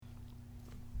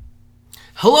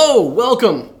Hello,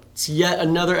 welcome. It's yet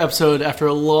another episode after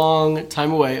a long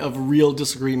time away of Real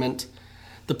Disagreement,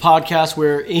 the podcast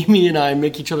where Amy and I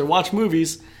make each other watch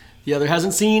movies the other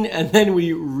hasn't seen, and then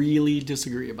we really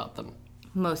disagree about them.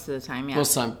 Most of the time, yeah.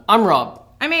 Most of the time. I'm Rob.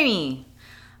 I'm Amy.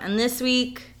 And this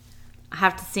week, I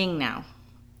have to sing now.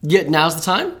 Yeah, now's the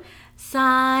time?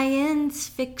 Science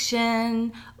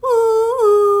fiction.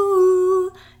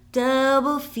 Ooh,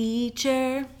 double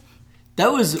feature.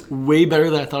 That was way better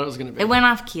than I thought it was going to be. It went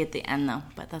off key at the end, though,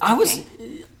 but that's okay. I was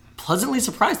pleasantly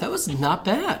surprised. That was not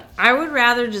bad. I would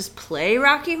rather just play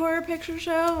Rocky Horror Picture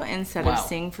Show instead of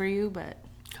sing for you, but...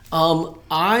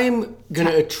 I'm going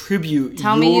to attribute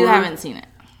Tell me you haven't seen it.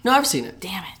 No, I've seen it.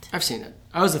 Damn it. I've seen it.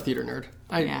 I was a theater nerd.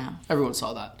 Yeah. Everyone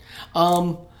saw that.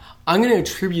 I'm going to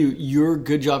attribute your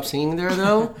good job singing there,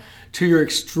 though, to your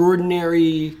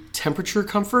extraordinary temperature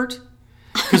comfort.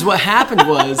 Because what happened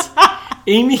was,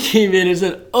 Amy came in and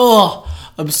said, "Oh,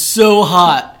 I'm so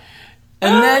hot."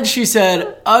 And then she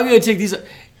said, "I'm going to take these..."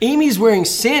 Amy's wearing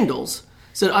sandals.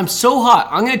 Said, "I'm so hot.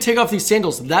 I'm going to take off these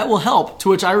sandals. That will help." To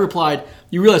which I replied,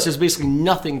 "You realize there's basically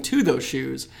nothing to those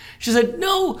shoes." She said,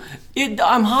 "No,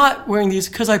 I'm hot wearing these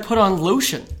because I put on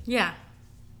lotion." Yeah.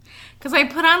 Because I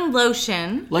put on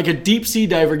lotion. Like a deep sea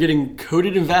diver getting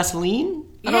coated in Vaseline?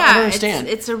 I don't understand.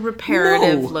 It's a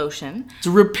reparative lotion. It's a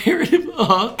reparative,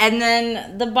 And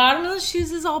then the bottom of the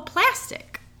shoes is all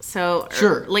plastic. So,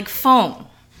 sure. Like foam.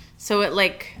 So it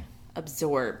like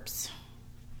absorbs.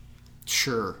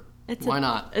 Sure. Why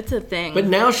not? It's a thing. But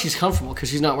now she's comfortable because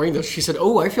she's not wearing those. She said,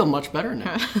 "Oh, I feel much better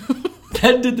now."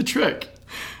 That did the trick.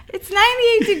 It's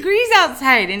 98 degrees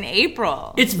outside in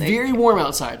April. It's very warm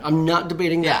outside. I'm not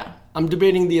debating that. Yeah. I'm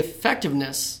debating the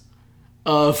effectiveness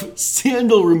of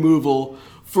sandal removal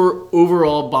for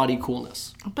overall body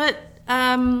coolness. But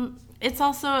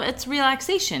it's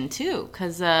relaxation too,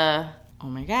 because oh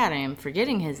my god, I am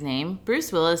forgetting his name.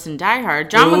 Bruce Willis in Die Hard.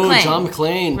 John McClane. John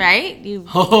McClane. Right?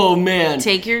 Oh man,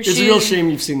 take your shoes. It's a real shame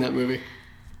you've seen that movie.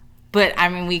 But I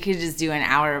mean, we could just do an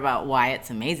hour about why it's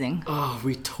amazing. Oh,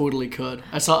 we totally could.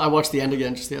 I watched the end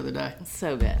again just the other day. It's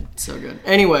so good. So good.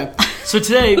 Anyway, so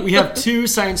today we have two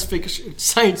science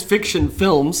fiction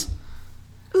films.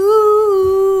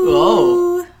 Ooh.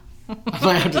 Oh. I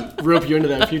might have to rope you into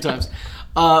that a few times.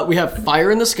 We have Fire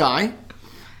in the Sky,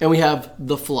 and we have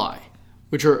The Fly,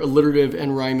 which are alliterative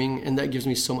and rhyming, and that gives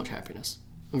me so much happiness.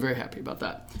 I'm very happy about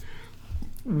that.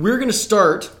 We're going to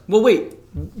start... Well, wait.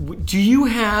 Do you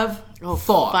have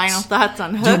thoughts? Final thoughts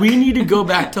on Hook? Do we need to go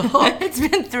back to Hook? It's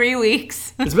been 3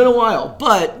 weeks. It's been a while,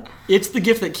 but it's the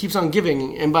gift that keeps on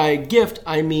giving, and by gift,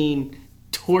 I mean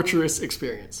torturous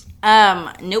experience.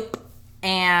 Nope.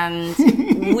 And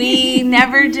we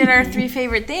never did our 3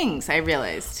 favorite things, I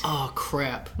realized. Oh,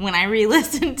 crap. When I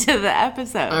re-listened to the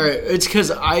episode. All right, it's because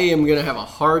I am going to have a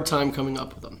hard time coming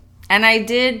up with them. And I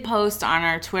did post on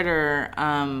our Twitter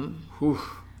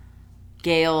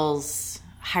Gail's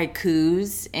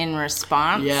haikus in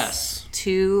response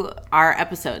to our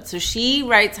episode. So she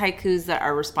writes haikus that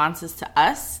are responses to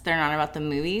us. They're not about the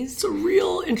movies. It's a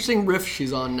real interesting riff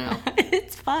she's on now.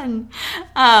 It's fun.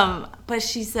 But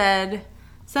she said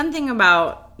something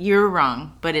about, "You're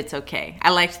wrong, but it's okay." I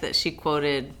liked that she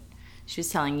was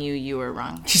telling you were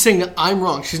wrong. She's saying that I'm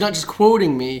wrong. She's not just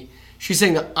quoting me. She's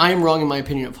saying that I'm wrong in my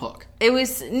opinion of Hook. It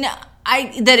was,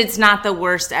 that it's not the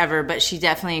worst ever, but she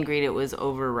definitely agreed it was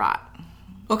overwrought.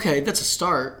 Okay, that's a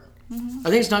start. Mm-hmm. I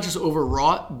think it's not just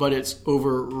overwrought, but it's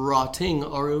overwroughting,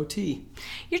 R-O-T.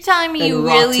 You're telling me you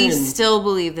really still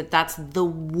believe that that's the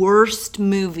worst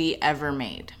movie ever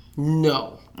made?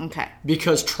 No. Okay.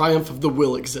 Because Triumph of the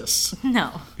Will exists.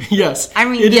 No. Yes. I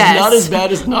mean, it is not as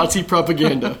bad as Nazi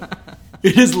propaganda.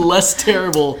 It is less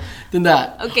terrible than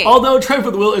that. Okay. Although Triumph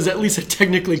of the Will is at least a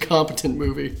technically competent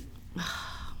movie.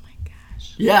 Oh my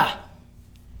gosh. Yeah.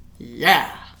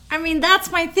 Yeah. I mean,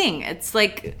 that's my thing. It's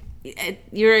like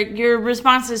your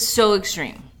response is so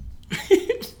extreme.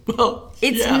 Well,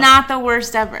 it's not the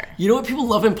worst ever. You know what people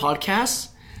love in podcasts?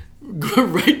 Go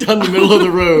right down the middle of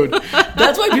the road.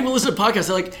 That's why people listen to podcasts.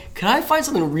 They're like, "Can I find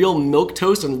something real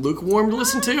milquetoast and lukewarm to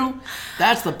listen to?"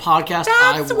 That's the podcast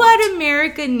I want. That's what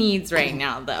America needs right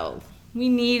now, though. We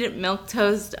need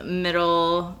milquetoast,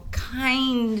 middle,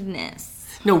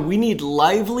 kindness. No, we need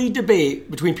lively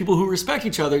debate between people who respect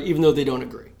each other, even though they don't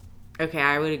agree. Okay,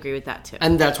 I would agree with that, too.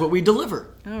 And that's what we deliver.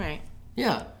 All right.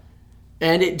 Yeah.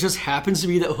 And it just happens to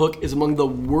be that Hook is among the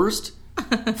worst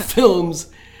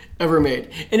films ever made.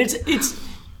 And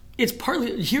it's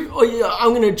partly... Here. Oh, yeah,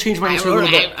 I'm going to change my answer a little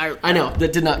bit. I know,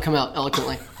 that did not come out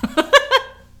eloquently.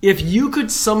 If you could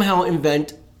somehow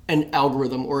invent an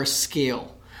algorithm or a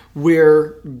scale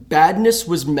where badness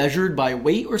was measured by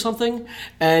weight or something,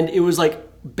 and it was like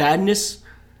badness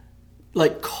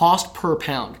like cost per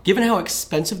pound, given how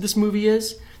expensive this movie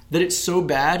is, that it's so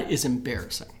bad is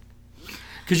embarrassing.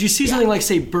 Because you see something like,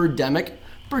 say, Birdemic.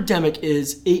 Birdemic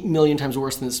is 8 million times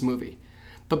worse than this movie.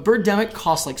 But Birdemic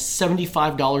costs like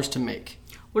 $75 to make.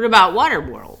 What about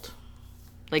Waterworld?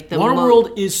 Like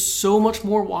Waterworld is so much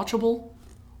more watchable.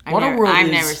 I've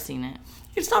never seen it.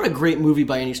 It's not a great movie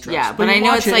by any stretch. Yeah, but I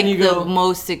know it's like the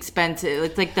most expensive.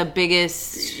 It's like the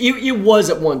biggest. It was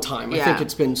at one time. Yeah. I think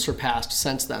it's been surpassed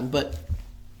since then. But,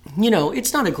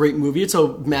 it's not a great movie. It's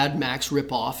a Mad Max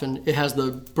ripoff, and it has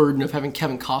the burden of having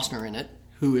Kevin Costner in it,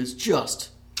 who is just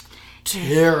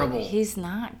terrible. He's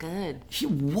not good.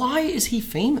 Why is he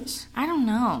famous? I don't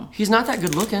know. He's not that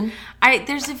good looking.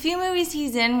 There's a few movies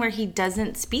he's in where he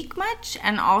doesn't speak much,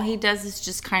 and all he does is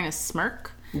just kind of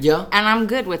smirk. Yeah. And I'm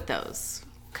good with those.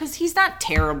 Because he's not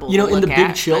terrible in The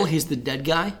Big Chill, he's the dead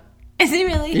guy. Is he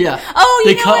really? Yeah. Oh,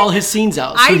 They cut all his scenes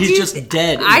out, so he's just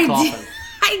dead in the coffin.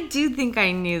 I do think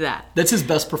I knew that. That's his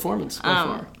best performance so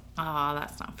far. Oh,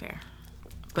 that's not fair.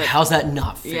 But how's that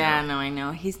not fair? Yeah, no, I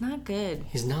know. He's not good.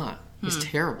 He's not. He's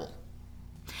terrible.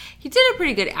 He did a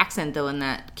pretty good accent, though, in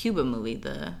that Cuba movie,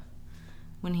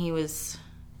 when he was...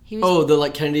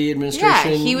 the Kennedy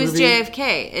administration. Yeah, he was movie?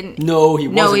 JFK. And no, he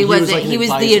wasn't. No, he wasn't. He was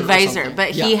the advisor,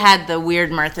 but he had the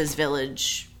weird Martha's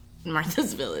Village.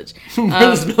 Martha's Village.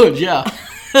 Martha's Village, yeah.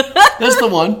 That's the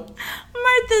one.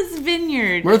 Martha's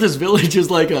Vineyard. Martha's Village is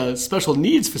like a special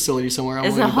needs facility somewhere.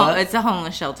 It's a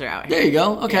homeless shelter out here. There you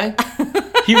go. Okay. Yeah.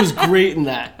 He was great in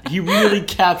that. He really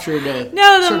captured the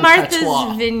Martha's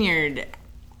patois. Vineyard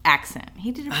accent.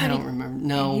 He did I don't remember.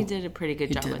 No. He did a pretty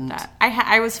good job with that.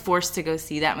 I was forced to go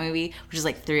see that movie, which is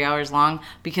like 3 hours long,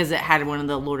 because it had one of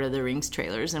the Lord of the Rings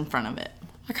trailers in front of it.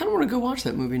 I kind of want to go watch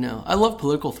that movie now. I love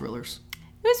political thrillers.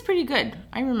 It was pretty good.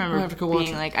 I remember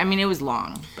being like, it was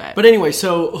long, but... But anyway,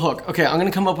 so, Hook. Okay, I'm going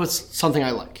to come up with something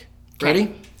I like.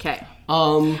 Ready? Okay.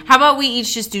 How about we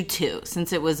each just do 2,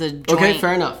 since it was a joint... Okay,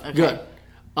 fair enough. Okay.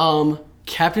 Good.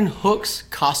 Captain Hook's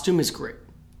costume is great.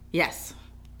 Yes.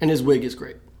 And his wig is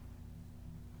great.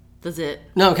 Does it?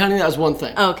 No, counting that as one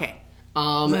thing. Oh, okay.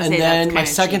 And then my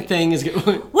second thing is... How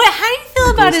do you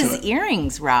feel about his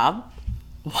earrings, Rob?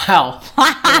 Wow.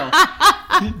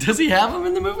 Does he have them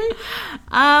in the movie?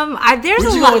 There's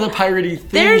Where'd you go with a piratey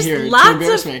thing here to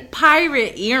embarrass me? Lots of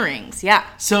pirate earrings, yeah.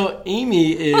 So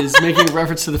Amy is making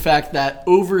reference to the fact that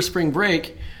over spring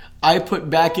break, I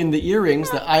put back in the earrings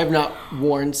that I have not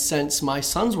worn since my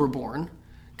sons were born,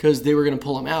 because they were going to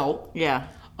pull them out. Yeah.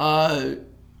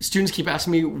 Students keep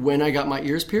asking me when I got my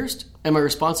ears pierced, and my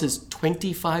response is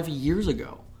 25 years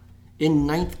ago, in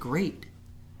 9th grade.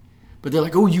 But they're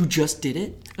like, "Oh, you just did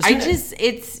it?"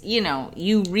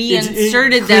 You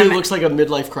reinserted them. It looks like a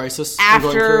midlife crisis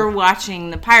after watching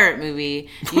the pirate movie.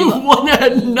 One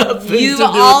had nothing. You to do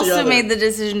also with the other. made the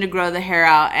decision to grow the hair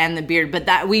out and the beard, but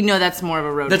that we know that's more of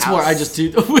a Roadhouse. That's more. I just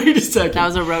do. Wait a second. That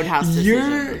was a Roadhouse decision.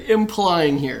 You're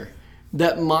implying here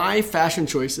that my fashion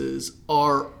choices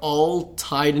are all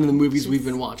tied into the movies we've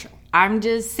been watching. I'm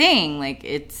just saying,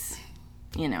 it's.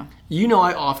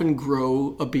 I often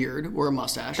grow a beard or a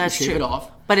mustache and shave it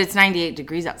off. But it's 98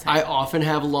 degrees outside. I often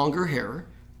have longer hair.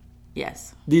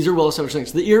 Yes. These are well-established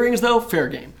things. The earrings, though, fair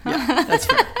game. Yeah, that's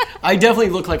fair. I definitely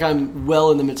look like I'm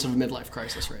well in the midst of a midlife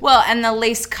crisis right now. Well, and the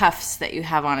lace cuffs that you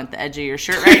have on at the edge of your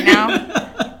shirt right now,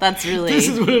 that's really... This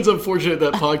is when it's unfortunate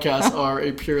that podcasts are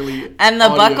a purely And the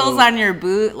buckles on your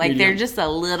boot, they're just a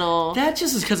little... That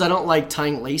just is because I don't like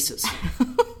tying laces.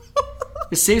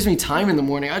 It saves me time in the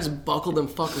morning. I just buckle them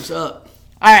fuckers up.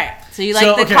 All right. So you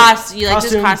like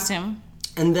this costume.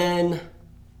 And then,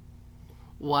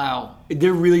 wow.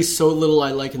 There's really so little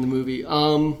I like in the movie.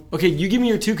 Okay, you give me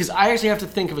your 2 because I actually have to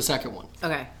think of a second one.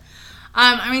 Okay.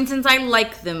 Since I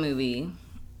like the movie,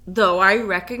 though I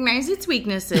recognize its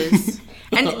weaknesses,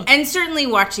 and certainly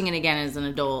watching it again as an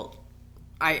adult,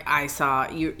 I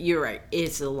saw, you're right,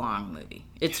 it's a long movie.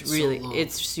 It's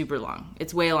super long.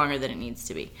 It's way longer than it needs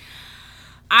to be.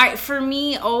 For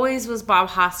me, always was Bob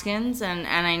Hoskins, and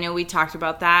I know we talked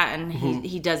about that, and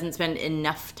he doesn't spend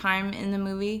enough time in the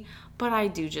movie, but I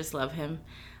do just love him.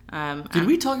 Did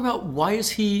we talk about why is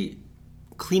he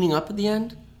cleaning up at the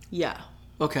end? Yeah.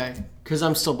 Okay, because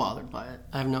I'm still bothered by it.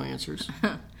 I have no answers.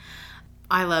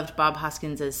 I loved Bob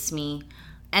Hoskins as Smee.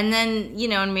 And then,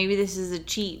 and maybe this is a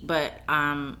cheat, but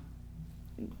Robin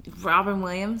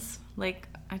Williams,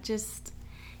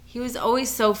 he was always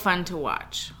so fun to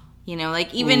watch.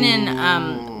 Even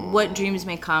in What Dreams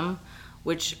May Come,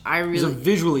 which I really... It's a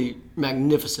visually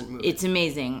magnificent movie. It's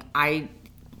amazing. I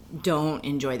don't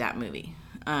enjoy that movie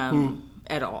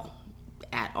at all.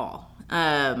 At all.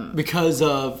 Because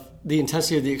of the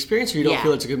intensity of the experience, or you don't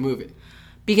feel it's a good movie?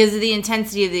 Because of the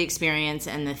intensity of the experience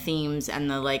and the themes and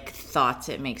the like thoughts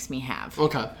it makes me have.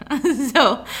 Okay.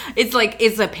 So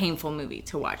it's a painful movie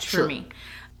to watch for me.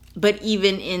 But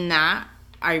even in that,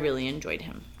 I really enjoyed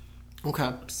him.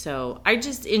 Okay. So I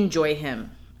just enjoy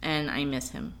him and I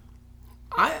miss him.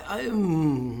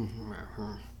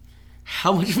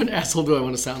 How much of an asshole do I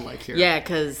want to sound like here? Yeah,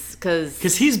 because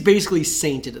he's basically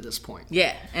sainted at this point.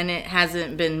 Yeah, and it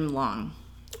hasn't been long.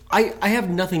 I have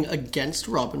nothing against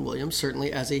Robin Williams,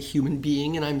 certainly as a human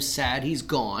being, and I'm sad he's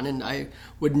gone, and I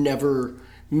would never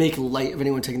make light of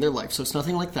anyone taking their life, so it's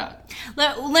nothing like that.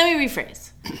 Let me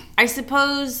rephrase. I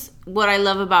suppose what I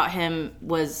love about him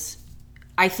was,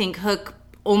 I think Hook,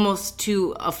 almost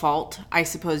to a fault, I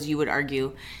suppose you would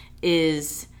argue,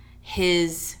 is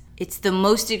it's the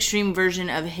most extreme version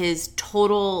of his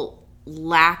total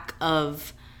lack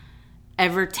of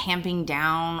ever tamping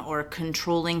down or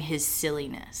controlling his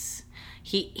silliness.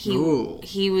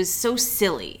 He was so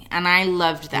silly, and I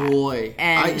loved that. Boy,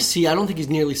 I don't think he's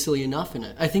nearly silly enough in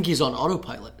it. I think he's on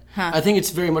autopilot. I think it's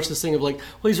very much this thing of like,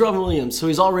 well, he's Robin Williams, so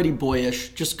he's already boyish.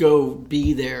 Just go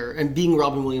be there, and being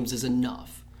Robin Williams is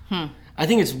enough. I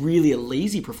think it's really a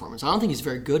lazy performance. I don't think he's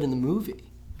very good in the movie.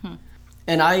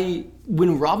 And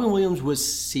when Robin Williams was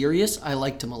serious, I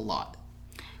liked him a lot.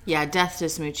 Yeah, Death to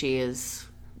Smoochie is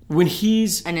when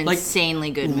he's an insanely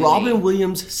good movie. Robin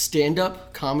Williams'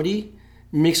 stand-up comedy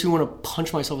makes me want to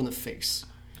punch myself in the face.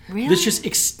 Really? This just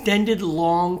extended,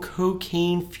 long,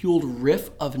 cocaine-fueled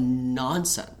riff of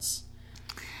nonsense.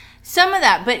 Some of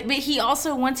that, but he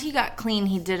also, once he got clean,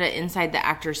 he did it inside the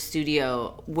actor's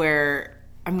studio where,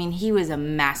 I mean, he was a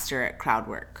master at crowd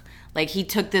work. Like, he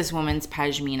took this woman's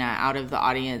pashmina out of the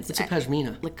audience. What's a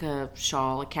pashmina? Like a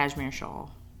shawl, a cashmere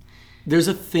shawl. There's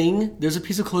a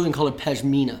piece of clothing called a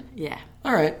pashmina. Yeah.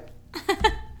 All right.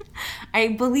 I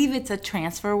believe it's a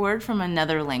transfer word from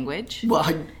another language. Well,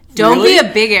 Don't really? be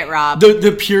a bigot, Rob.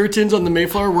 The Puritans on the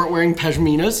Mayflower weren't wearing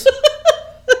pashminas?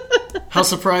 How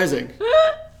surprising.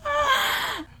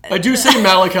 I do say,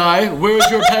 Malachi,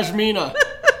 where's your pashmina?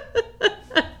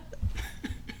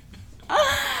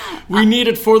 We need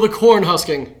it for the corn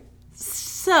husking.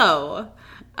 So,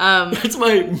 that's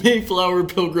my Mayflower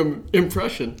Pilgrim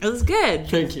impression. It was good.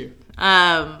 Thank you.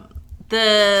 I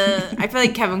feel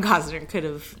like Kevin Costner could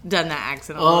have done that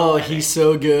accent a little better. He's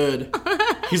so good.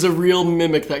 He's a real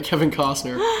mimic, that Kevin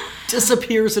Costner.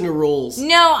 Disappears into roles.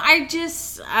 No, I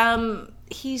just,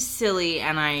 he's silly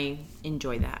and I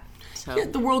enjoy that. So. Yeah,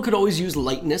 the world could always use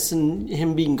lightness, and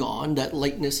him being gone, that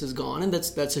lightness is gone, and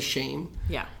that's a shame.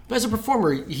 Yeah. But as a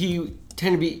performer, he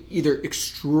tended to be either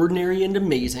extraordinary and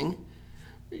amazing.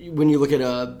 When you look at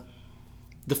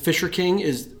The Fisher King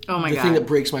is thing that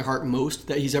breaks my heart most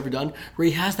that he's ever done, where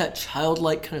he has that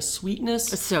childlike kind of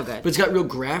sweetness. It's so good. But it's got real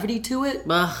gravity to it.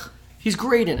 Ugh. He's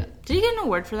great in it. Did he get an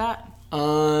award for that?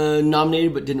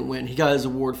 Nominated but didn't win. He got his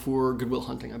award for Good Will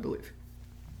Hunting, I believe.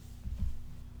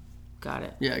 Got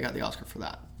it. Yeah, I got the Oscar for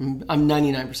that. I'm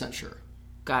 99% sure.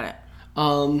 Got it.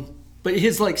 But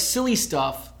his like silly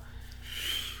stuff.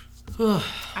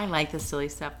 I like the silly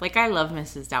stuff. Like, I love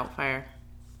Mrs. Doubtfire.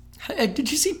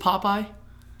 Did you see Popeye?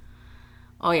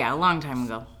 Oh yeah, a long time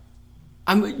ago.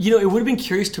 It would have been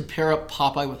curious to pair up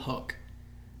Popeye with Hook.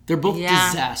 They're both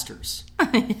disasters.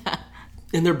 Yeah.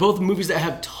 And they're both movies that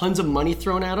have tons of money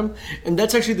thrown at them. And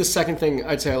that's actually the second thing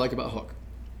I'd say I like about Hook.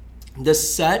 The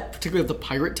set, particularly of the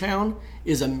pirate town,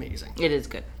 is amazing. It is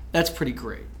good. That's pretty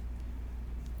great.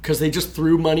 Because they just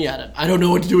threw money at it. I don't know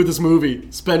what to do with this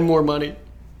movie. Spend more money.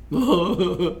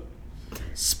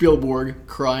 Spielberg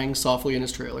crying softly in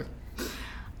his trailer.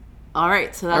 All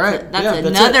right, so that's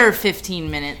another 15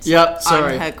 minutes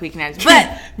sorry. on Hook we can add.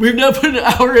 But we've now put an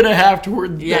hour and a half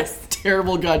toward yes. that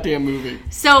terrible goddamn movie.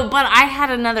 So, but I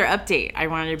had another update I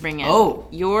wanted to bring in. Oh.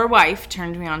 Your wife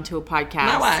turned me on to a podcast.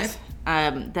 My wife.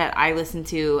 That I listened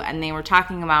to, and they were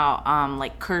talking about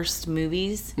like cursed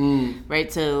movies,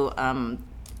 right? So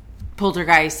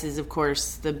Poltergeist is, of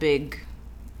course, the big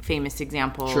famous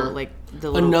example. Sure. Like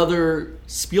another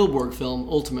Spielberg film,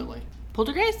 ultimately.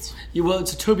 Poltergeist? Yeah, well,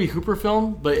 it's a Tobe Hooper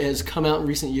film, but it has come out in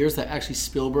recent years that actually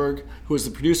Spielberg, who was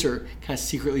the producer, kind of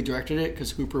secretly directed it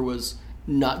because Hooper was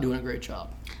not doing a great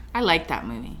job. I like that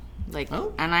movie.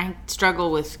 And I struggle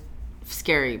with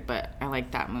scary, but I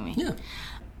like that movie. Yeah.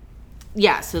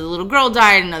 Yeah, so the little girl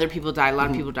died and other people died. A lot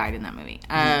of people died in that movie.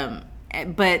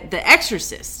 But The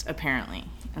Exorcist, apparently.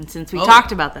 And since we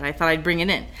talked about that, I thought I'd bring it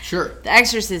in. Sure. The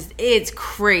Exorcist, it's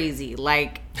crazy.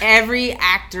 Like, every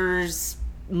actor's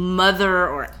mother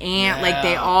or aunt. Like,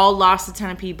 they all lost a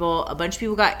ton of people. A bunch of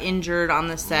people got injured on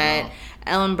the set. Wow.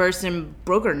 Ellen Burstyn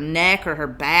broke her neck or her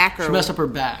back. Or she messed up her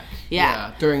back.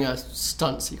 Yeah. During a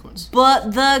stunt sequence.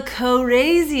 But the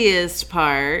craziest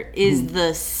part is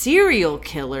the serial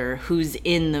killer who's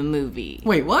in the movie.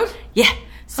 Wait, what? Yeah.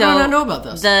 So how did I not know about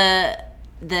this? The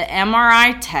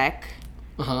MRI tech...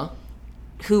 Uh-huh.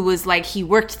 Who was like, he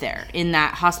worked there in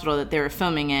that hospital that they were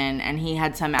filming in, and he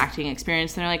had some acting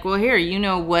experience. And they're like, well, here, you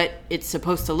know what it's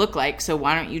supposed to look like, so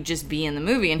why don't you just be in the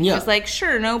movie? And he was like,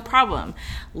 sure, no problem.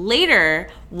 Later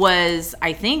was,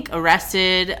 I think,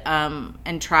 arrested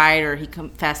and tried, or he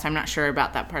confessed. I'm not sure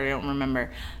about that part. I don't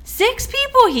remember. 6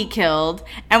 people he killed,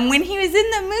 and when he was in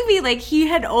the movie, like, he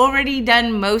had already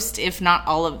done most, if not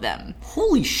all of them.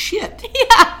 Holy shit.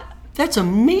 Yeah. That's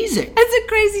amazing. That's a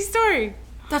crazy story.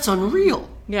 That's unreal.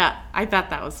 Yeah, I thought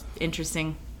that was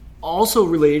interesting. Also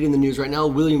related in the news right now,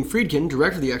 William Friedkin,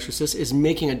 director of The Exorcist, is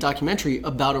making a documentary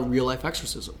about a real-life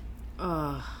exorcism.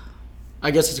 I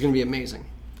guess it's going to be amazing.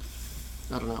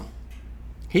 I don't know.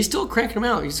 He's still cranking them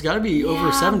out. He's got to be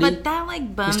over 70. But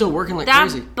that bums. He's still working like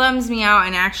crazy. That bums me out,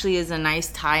 and actually is a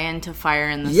nice tie-in to Fire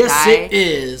in the Sky. Yes, it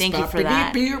is. Thank you for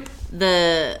that.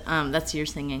 That's your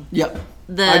singing. Yep.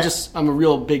 I'm a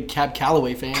real big Cab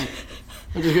Calloway fan.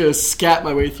 I'm just gonna scat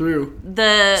my way through.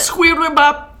 Squeebly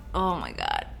bop. Oh my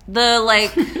god.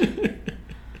 The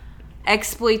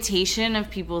exploitation of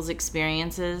people's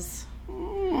experiences.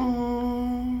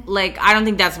 Like, I don't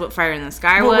think that's what Fire in the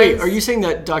Sky was. Wait, are you saying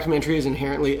that documentary is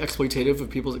inherently exploitative of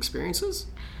people's experiences?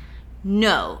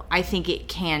 No, I think it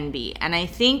can be. And I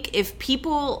think if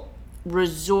people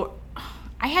resort...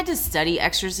 I had to study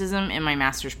exorcism in my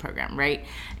master's program, right?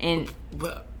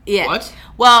 Yeah. What?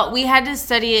 Well, we had to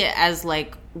study it as,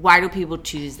 like, why do people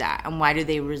choose that, and why do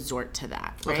they resort to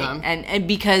that, right? Okay. And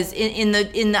because in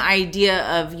the idea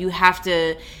of you have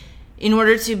to, in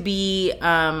order to be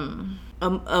a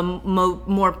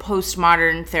more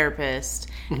postmodern therapist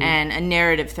and a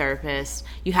narrative therapist,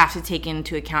 you have to take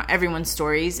into account everyone's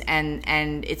stories, and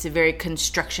it's a very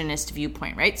constructionist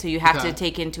viewpoint, right? So you have to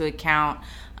take into account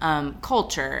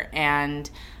culture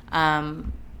and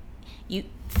you.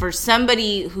 For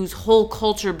somebody whose whole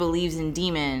culture believes in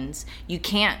demons,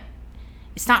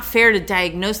 it's not fair to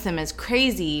diagnose them as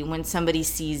crazy when somebody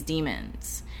sees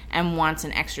demons and wants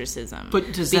an exorcism.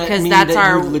 But does that mean that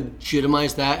you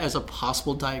legitimize that as a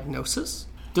possible diagnosis?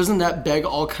 Doesn't that beg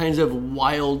all kinds of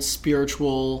wild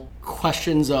spiritual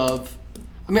questions of...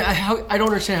 I mean, I don't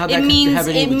understand how that could have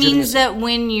any legitimacy. It means that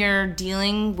when you're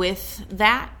dealing with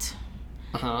that,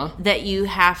 that you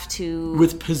have to...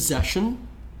 With possession?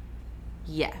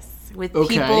 Yes, with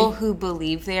people who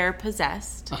believe they are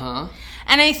possessed. And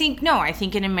I think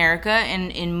in America,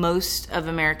 and in most of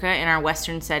America, in our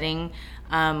Western setting,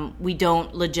 we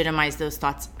don't legitimize those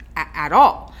thoughts at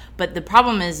all. But the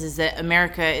problem is that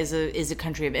America is a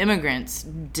country of immigrants,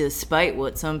 despite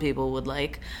what some people would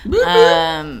like.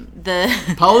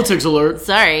 Politics alert.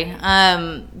 Sorry.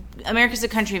 America's a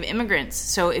country of immigrants.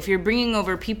 So if you're bringing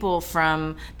over people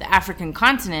from the African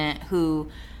continent who...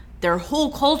 their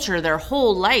whole culture, their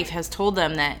whole life has told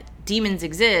them that demons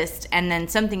exist, and then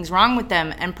something's wrong with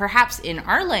them, and perhaps in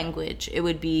our language it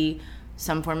would be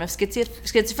some form of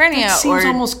schizophrenia. That seems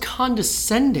almost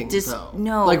condescending, though.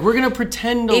 No. Like, we're going to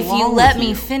pretend along with you. If you let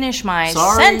me finish my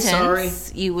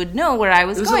sentence, you would know where I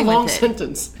was going with it. It was a long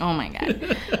sentence. Oh, my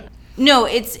God. No,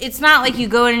 it's not like you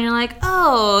go in and you're like,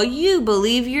 oh, you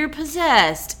believe you're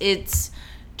possessed. It's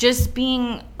just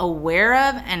being aware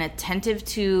of and attentive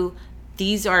to...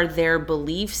 these are their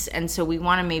beliefs, and so we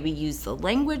want to maybe use the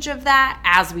language of that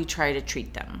as we try to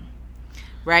treat them,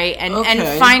 right? And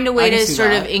find a way to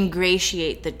sort of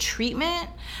ingratiate the treatment,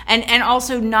 and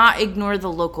also not ignore the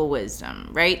local wisdom,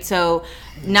 right? So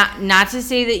not to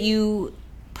say that you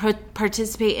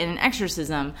participate in an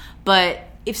exorcism, but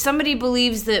if somebody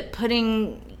believes that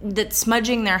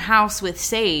smudging their house with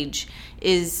sage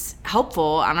is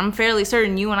helpful, and I'm fairly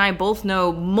certain you and I both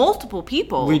know multiple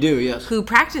people. We do, yes. Who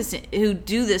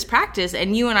do this practice,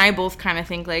 and you and I both kind of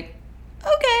think like,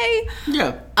 okay.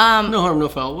 Yeah. No harm, no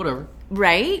foul, whatever.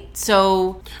 Right?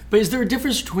 So... But is there a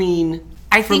difference between,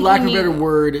 for lack of a better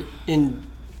word,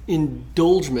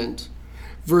 indulgement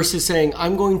versus saying,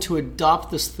 I'm going to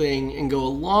adopt this thing and go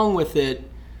along with it,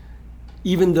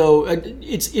 even though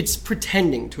it's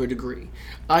pretending to a degree.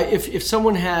 If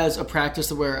someone has a practice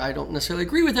where I don't necessarily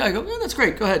agree with it, I go, oh, that's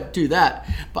great, go ahead, do that.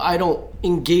 But I don't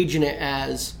engage in it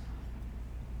as...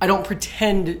 I don't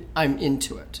pretend I'm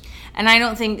into it. And I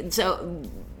don't think... So,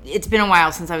 it's been a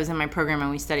while since I was in my program and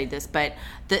we studied this, but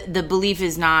the belief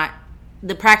is not...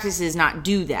 The practice is not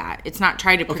do that. It's not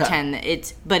try to pretend that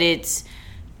it's... But it's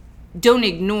don't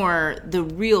ignore the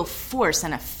real force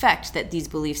and effect that these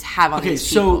beliefs have on these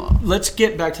people. Okay, so let's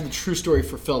get back to the true story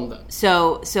for film then.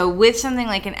 So with something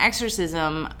like an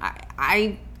exorcism,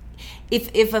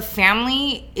 if a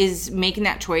family is making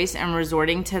that choice and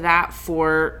resorting to that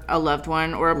for a loved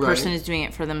one, or a person is doing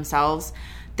it for themselves,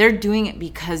 they're doing it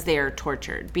because they are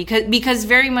tortured. Because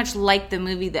very much like the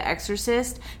movie The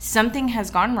Exorcist, something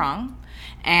has gone wrong.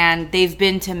 And they've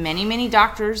been to many, many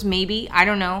doctors, maybe, I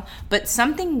don't know, but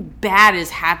something bad is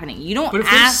happening. You don't But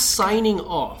if they're signing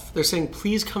off, they're saying,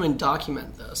 please come and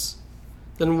document this,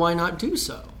 then why not do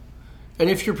so? And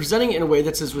if you're presenting it in a way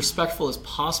that's as respectful as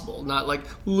possible, not like,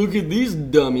 look at these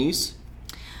dummies,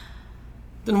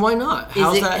 then why not?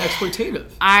 How's that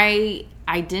exploitative? I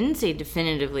didn't say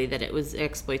definitively that it was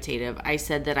exploitative. I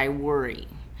said that I worry,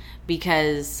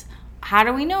 because how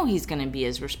do we know he's going to be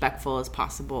as respectful as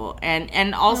possible?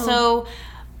 And also,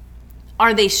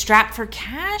 are they strapped for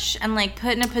cash and like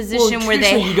put in a position where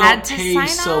they had to sign off? You don't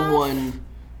pay someone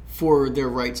for their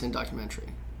rights in documentary.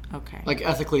 Okay. Like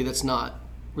ethically, that's not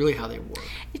really how they work.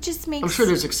 It just makes... I'm sure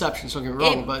there's exceptions, don't get me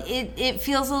wrong, but... It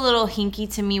feels a little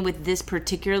hinky to me with this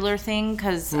particular thing,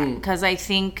 because I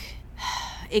think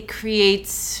it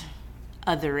creates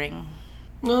othering.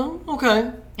 No, okay.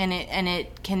 And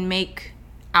it can make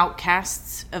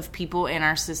outcasts of people in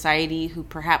our society who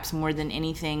perhaps more than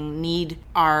anything need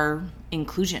our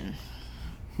inclusion.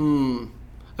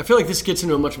 I feel like this gets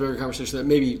into a much bigger conversation that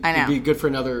maybe would be good for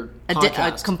another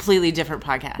podcast. A completely different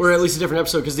podcast. Or at least a different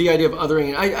episode, because the idea of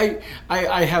othering,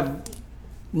 I have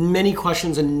many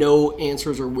questions and no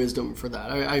answers or wisdom for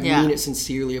that. I mean it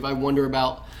sincerely. If I wonder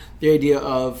about the idea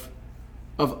of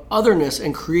otherness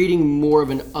and creating more of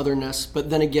an otherness, but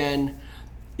then again,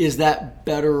 is that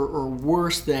better or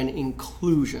worse than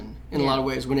inclusion in a lot of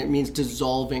ways when it means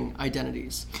dissolving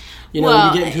identities? You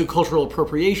know, we get into cultural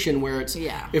appropriation where it's,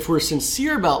 if we're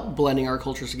sincere about blending our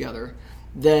cultures together,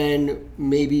 then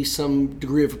maybe some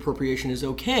degree of appropriation is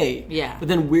okay. Yeah. But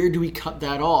then where do we cut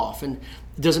that off? And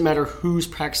it doesn't matter who's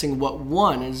practicing what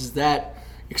one. Is that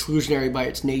exclusionary by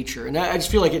its nature? And I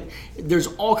just feel like there's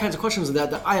all kinds of questions of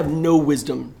that I have no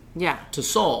wisdom to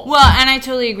solve. Well, and I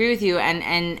totally agree with you, and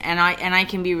I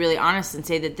can be really honest and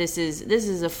say that this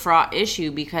is a fraught issue,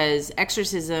 because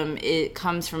exorcism, it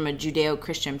comes from a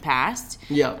Judeo-Christian past,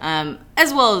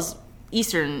 as well as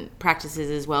Eastern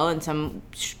practices as well in some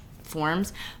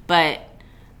forms,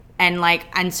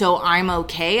 and so I'm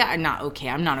okay. I'm not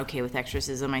okay with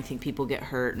exorcism. I think people get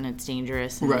hurt and it's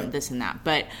dangerous and this and that.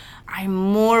 But I'm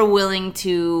more willing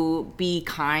to be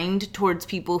kind towards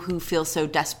people who feel so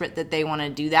desperate that they want to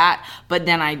do that. But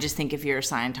then I just think, if you're a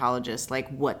Scientologist, like,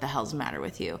 what the hell's the matter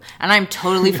with you? And I'm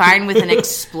totally fine with an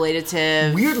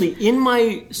exploitative, weirdly, in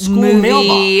my school movie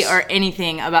mailbox or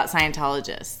anything about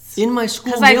Scientologists. In my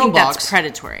school mailbox, mailbox, I think that's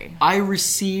predatory. I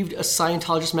received a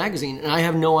Scientologist magazine, and I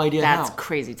have no idea how. That's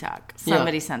crazy talk.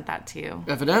 Somebody sent that to you.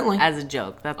 Evidently. As a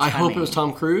joke. That's I funny. hope it was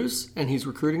Tom Cruise, and he's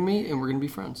recruiting me, and we're going to be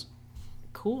friends.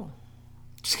 Cool.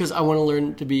 Just because I want to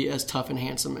learn to be as tough and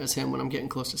handsome as him when I'm getting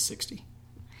close to 60.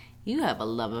 You have a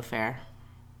love affair.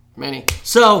 Many.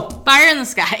 So. Fire in the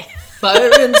sky. Fire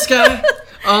in the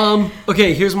sky.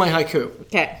 Okay, here's my haiku.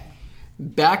 Okay.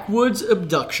 Backwoods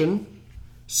abduction.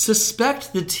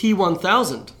 Suspect the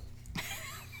T-1000.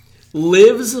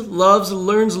 Lives, loves,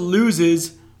 learns,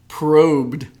 loses,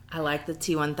 probed. I like the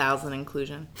T-1000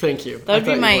 inclusion. Thank you. That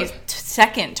would be my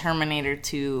second Terminator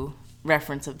 2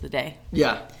 reference of the day.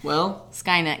 Yeah, well.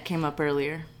 Skynet came up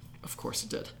earlier. Of course it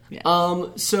did. Yeah.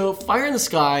 So Fire in the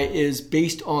Sky is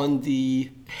based on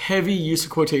the heavy use of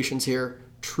quotations here.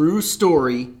 True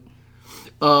story.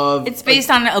 It's based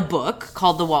on a book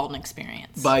called The Walton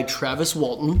Experience. By Travis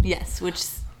Walton. Yes, which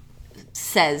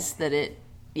says that it...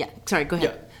 Yeah, sorry, go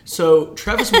ahead. Yeah. So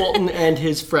Travis Walton and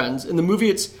his friends. In the movie,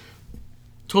 it's a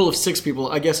total of 6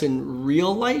 people. I guess in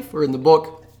real life, or in the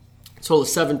book, it's a total of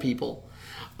 7 people.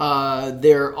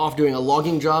 They're off doing a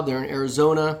logging job. They're in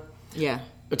Arizona. Yeah.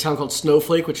 A town called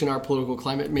Snowflake, which in our political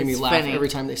climate made me laugh every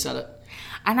time they said it.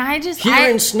 And I just... Here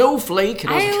in Snowflake.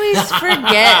 And I always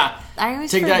forget.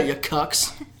 Take that, you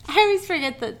cucks. I always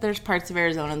forget that there's parts of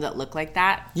Arizona that look like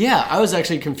that. Yeah, I was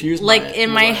actually confused by it. Like,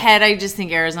 in my head, I just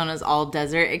think Arizona's all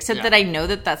desert, except that I know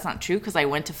that that's not true, because I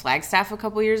went to Flagstaff a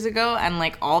couple years ago, and,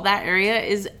 like, all that area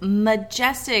is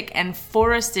majestic and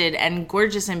forested and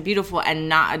gorgeous and beautiful and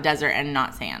not a desert and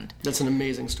not sand. That's an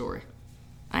amazing story.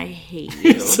 I hate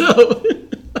you. So...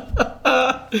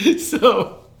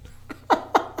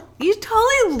 You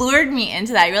totally lured me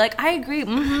into that. You're like, I agree.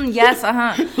 Yes,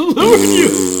 Lured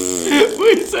you?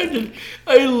 Wait a second.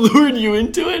 I lured you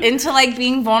into it? Into, like,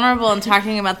 being vulnerable and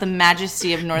talking about the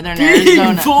majesty of northern Being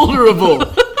Arizona.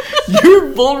 Vulnerable.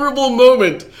 Your vulnerable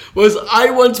moment was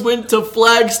I once went to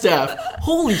Flagstaff.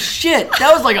 Holy shit,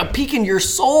 that was like a peek in your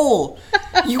soul.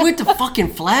 You went to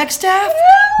fucking Flagstaff?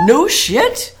 No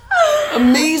shit?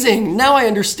 Amazing. Now I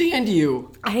understand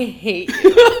you. I hate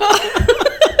you.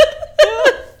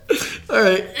 All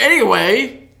right,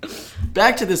 anyway,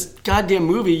 back to this goddamn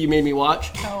movie you made me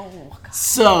watch. Oh, God.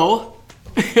 So,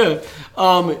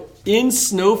 in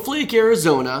Snowflake,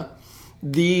 Arizona,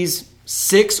 these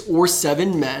 6 or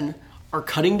 7 men are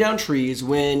cutting down trees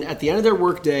when, at the end of their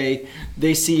workday,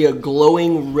 they see a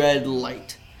glowing red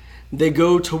light. They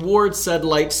go towards said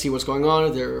light to see what's going on,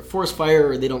 if they're a forest fire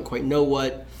or they don't quite know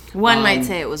what. One might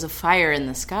say it was a fire in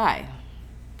the sky.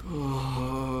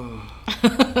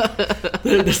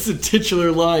 That's the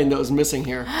titular line that was missing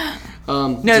here.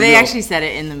 No, they actually said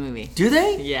it in the movie. Do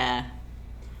they? Yeah.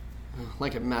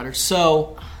 Like it matters.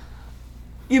 So,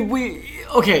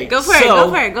 okay. Go for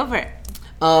it.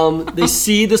 They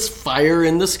see this fire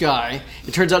in the sky.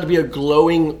 It turns out to be a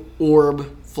glowing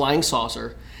orb flying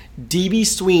saucer. D.B.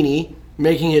 Sweeney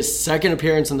making his second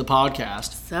appearance in the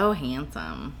podcast. So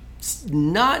handsome.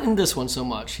 Not in this one so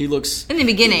much. He looks... In the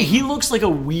beginning. He looks like a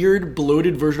weird,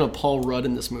 bloated version of Paul Rudd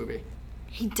in this movie.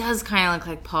 He does kind of look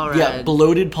like Paul Rudd. Yeah,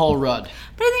 bloated Paul Rudd.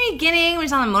 But in the beginning, when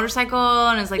he's on the motorcycle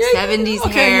and it's like 70s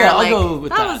hair, yeah, I'll go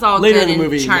with that. Was all Later good in the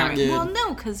movie, and charming. not Well,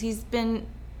 no, because he's been,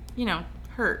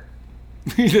 hurt.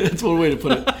 That's one way to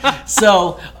put it.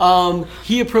 So,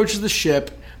 he approaches the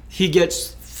ship. He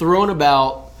gets thrown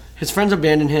about. His friends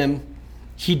abandon him.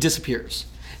 He disappears.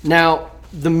 Now,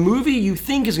 the movie you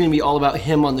think is going to be all about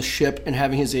him on the ship and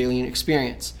having his alien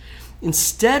experience.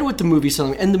 Instead, what the movie's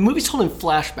telling, and the movie's told in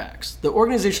flashbacks. The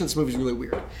organization of this movie is really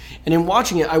weird. And in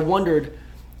watching it, I wondered,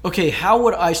 okay, how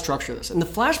would I structure this? And the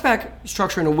flashback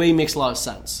structure, in a way, makes a lot of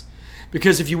sense.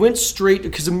 Because if you went straight,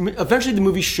 because eventually the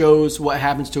movie shows what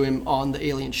happens to him on the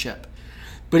alien ship.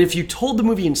 But if you told the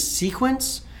movie in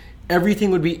sequence,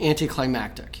 everything would be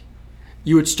anticlimactic.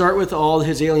 You would start with all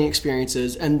his alien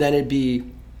experiences, and then it'd be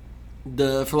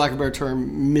the, for lack of a better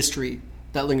term, mystery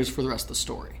that lingers for the rest of the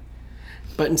story.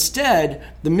 But instead,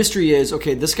 the mystery is,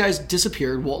 okay, this guy's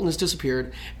disappeared, Walton has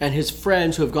disappeared, and his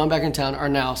friends who have gone back in town are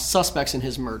now suspects in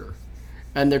his murder.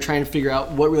 And they're trying to figure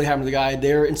out what really happened to the guy.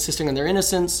 They're insisting on their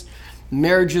innocence.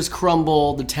 Marriages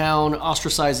crumble. The town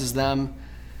ostracizes them.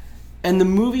 And the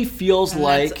movie feels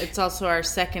like... It's also our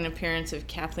second appearance of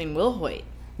Kathleen Wilhoit.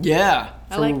 Yeah,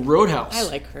 from Roadhouse. I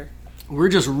like her. We're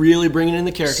just really bringing in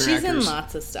the character actors. She's in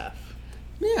lots of stuff.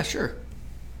 Yeah, sure.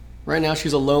 Right now,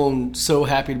 she's alone, so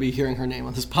happy to be hearing her name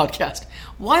on this podcast.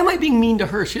 Why am I being mean to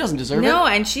her? She doesn't deserve it. No,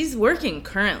 and she's working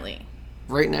currently.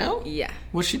 Right now? Yeah.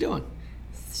 What's she doing?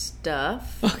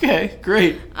 Stuff. Okay,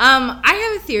 great. I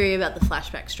have a theory about the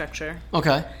flashback structure.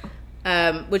 Okay.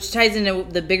 Which ties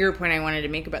into the bigger point I wanted to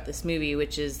make about this movie,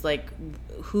 which is, like,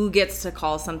 who gets to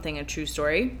call something a true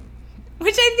story?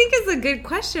 Which I think is a good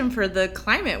question for the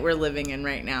climate we're living in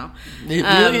right now. It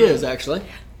really is, actually.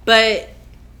 But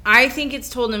I think it's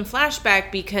told in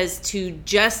flashback because to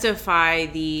justify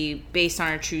the based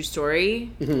on a true story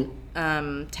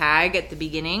tag at the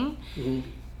beginning,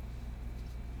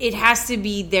 it has to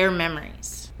be their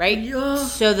memories, right? Yeah.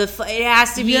 So it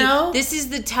has to be, this is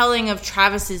the telling of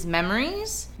Travis's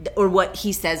memories, or what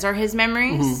he says are his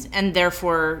memories, and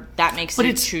therefore that makes it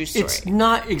a true story. It's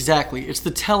not exactly. It's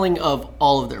the telling of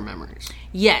all of their memories.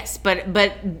 Yes, but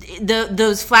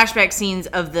those flashback scenes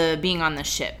of the being on the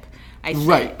ship, I think.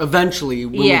 Right. Eventually,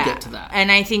 when we get to that.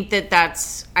 And I think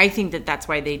that's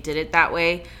why they did it that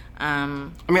way. I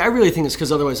mean, I really think it's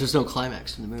because otherwise there's no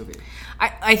climax in the movie.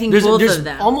 I think both of them.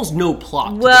 There's almost no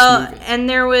plot to well, this movie. And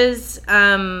there was...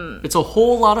 it's a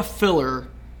whole lot of filler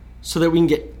so that we can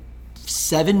get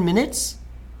 7 minutes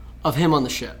of him on the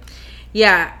ship.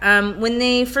 Yeah. When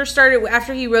they first started,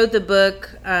 after he wrote the book,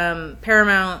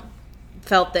 Paramount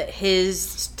felt that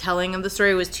his telling of the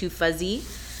story was too fuzzy.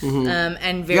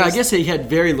 And very... Yeah, I guess he had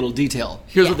very little detail.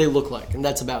 Here's what they look like, and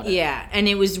that's about it. Yeah, and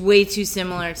it was way too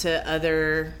similar to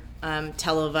other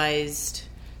televised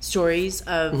stories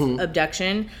of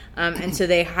abduction. And so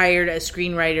they hired a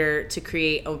screenwriter to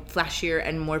create a flashier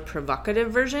and more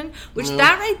provocative version, which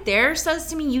that right there says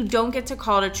to me you don't get to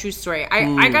call it a true story.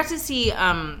 I got to see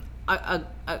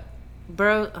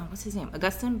Burroughs, what's his name?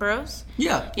 Augustin Burroughs?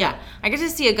 Yeah. Yeah. I got to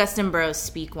see Augustin Burroughs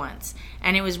speak once.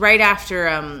 And it was right after...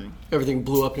 everything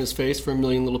blew up in his face for a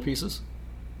million little pieces?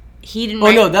 He didn't...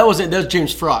 no, that was it. That was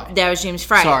James Fry. That was James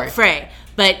Fry. Sorry. Frey.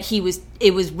 But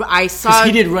I saw... Because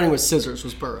he did Running with Scissors,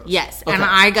 was Burroughs. Yes. Okay, and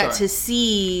I got to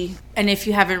see... And if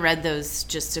you haven't read those,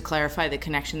 just to clarify the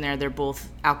connection there, they're both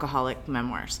alcoholic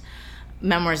memoirs.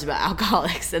 Memoirs about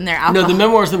alcoholics, and they're alcoholics. No, the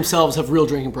memoirs themselves have real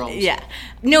drinking problems. Yeah.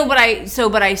 No, but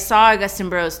I saw Augustin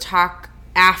Burroughs talk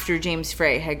after James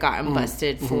Frey had gotten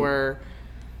busted for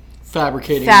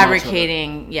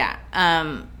fabricating, yeah,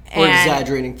 or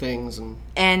exaggerating things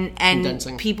and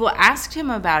condensing. People asked him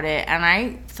about it, and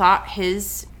I thought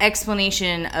his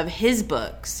explanation of his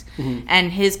books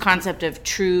and his concept of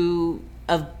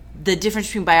the difference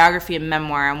between biography and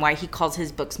memoir and why he calls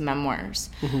his books memoirs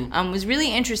was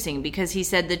really interesting, because he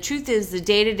said the truth is the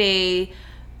day-to-day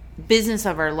business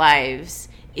of our lives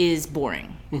is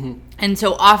boring. And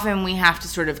so often we have to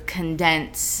sort of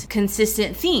condense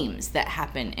consistent themes that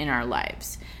happen in our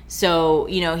lives. So,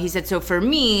 he said, so for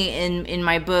me, in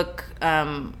my book,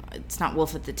 it's not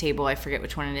Wolf at the Table, I forget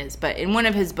which one it is, but in one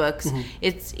of his books,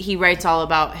 he writes all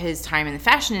about his time in the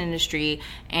fashion industry,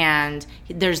 and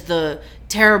there's the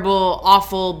terrible,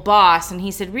 awful boss, and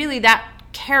he said, really, that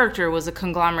character was a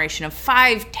conglomeration of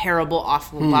 5 terrible,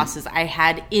 awful bosses I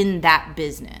had in that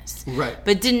business. Right.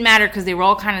 But it didn't matter because they were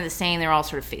all kind of the same. They were all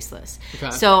sort of faceless. Okay.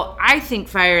 So I think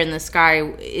Fire in the Sky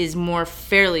is more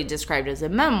fairly described as a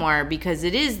memoir, because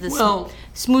it is the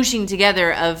smooshing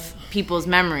together of people's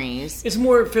memories. It's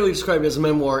more fairly described as a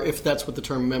memoir, if that's what the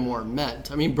term memoir meant.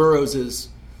 I mean, Burroughs is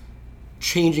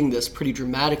changing this pretty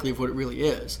dramatically of what it really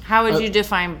is. How would you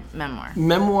define memoir?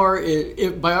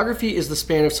 Biography is the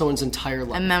span of someone's entire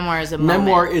life. A memoir is a moment.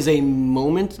 Memoir is a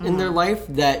moment in their life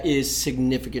that is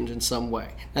significant in some way.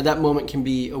 Now, that moment can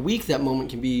be a week, that moment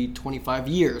can be 25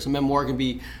 years. A memoir can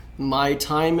be my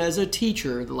time as a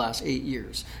teacher the last 8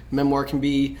 years. A memoir can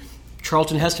be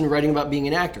Charlton Heston writing about being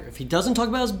an actor. If he doesn't talk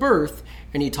about his birth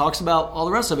and he talks about all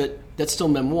the rest of it, that's still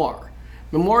memoir.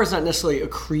 Memoir is not necessarily a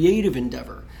creative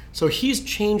endeavor. So he's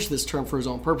changed this term for his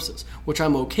own purposes, which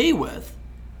I'm okay with,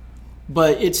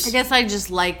 but it's... I guess I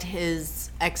just liked his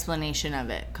explanation of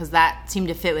it, because that seemed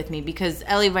to fit with me, because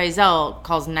Elie Wiesel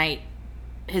calls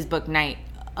his book Night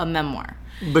a memoir.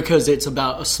 Because it's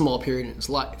about a small period in his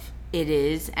life. It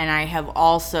is, and I have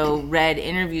also read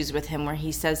interviews with him where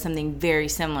he says something very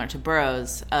similar to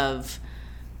Burroughs of...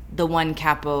 the one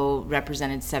capo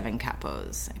represented 7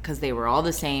 capos, because they were all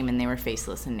the same and they were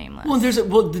faceless and nameless.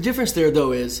 Well, the difference there,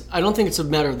 though, is I don't think it's a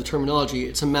matter of the terminology.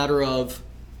 It's a matter of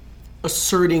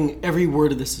asserting every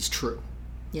word of this is true.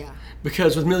 Yeah.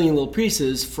 Because with Million Little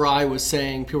Pieces, Fry was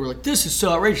saying, people were like, this is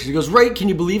so outrageous. He goes, right, can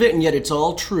you believe it? And yet it's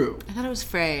all true. I thought it was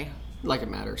Frey. Like it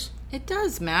matters. It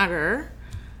does matter.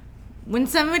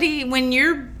 When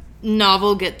your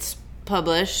novel gets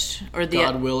published, or the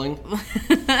God willing,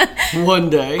 one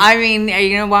day. I mean, are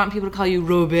you gonna want people to call you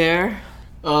Robert?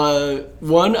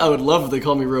 One, I would love if they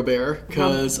call me Robert,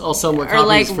 because I'll sell more copies. Or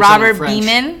like for Robert French.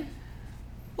 Beeman.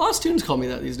 A lot of students call me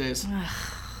that these days.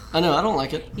 I know, I don't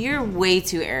like it. You're way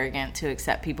too arrogant to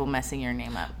accept people messing your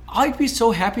name up. I'd be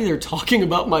so happy they're talking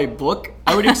about my book.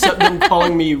 I would accept them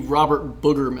calling me Robert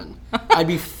Boogerman. I'd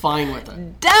be fine with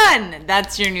it. Done!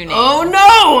 That's your new name. Oh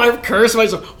no! I've cursed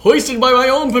myself. Hoisted by my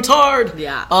own petard!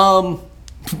 Yeah.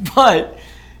 But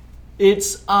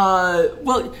it's,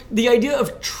 the idea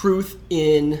of truth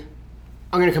in...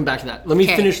 I'm going to come back to that. Let me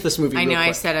finish this movie real quick.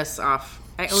 I set us off.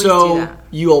 I always do that.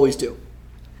 You always do.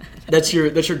 That's your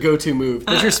go-to move.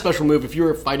 That's your special move. If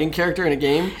you're a fighting character in a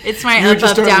game, it's my you up,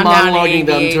 just up, start down, monologuing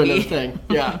down, them to another thing.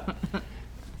 Yeah.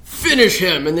 Finish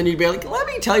him, and then you'd be like, let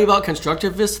me tell you about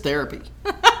constructivist therapy.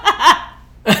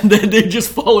 And then they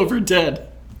just fall over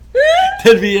dead.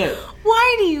 That'd be it.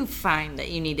 Why do you find that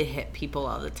you need to hit people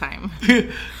all the time?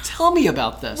 Tell me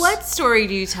about this. What story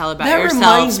do you tell about that yourself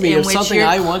reminds me in of which something you're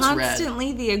I once read?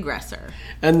 Constantly the aggressor.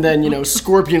 And then,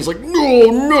 Scorpion's like,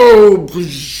 no.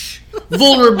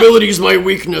 Vulnerability is my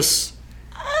weakness.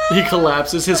 He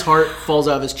collapses. His heart falls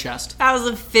out of his chest. That was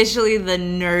officially the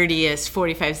nerdiest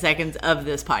 45 seconds of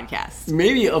this podcast.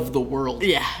 Maybe of the world.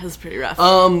 Yeah, it was pretty rough.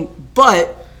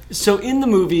 But, so in the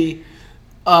movie,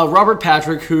 Robert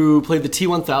Patrick, who played the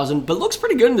T-1000, but looks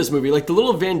pretty good in this movie. Like the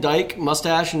little Van Dyke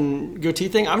mustache and goatee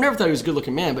thing. I've never thought he was a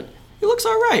good-looking man, but he looks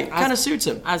all right. Kind of suits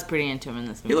him. I was pretty into him in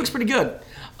this movie. He looks pretty good.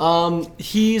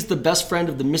 He's the best friend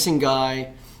of the missing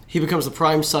guy. He becomes the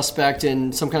prime suspect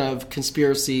in some kind of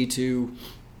conspiracy to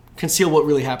conceal what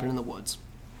really happened in the woods.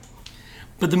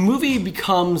 But the movie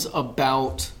becomes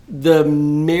about the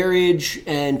marriage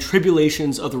and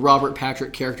tribulations of the Robert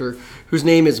Patrick character, whose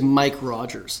name is Mike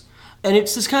Rogers. And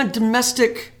it's this kind of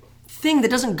domestic thing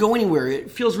that doesn't go anywhere. It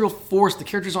feels real forced. The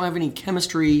characters don't have any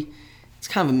chemistry. It's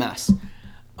kind of a mess.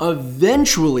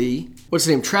 Eventually, what's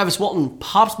his name? Travis Walton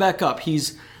pops back up.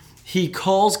 He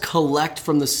calls collect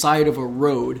from the side of a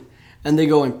road, and they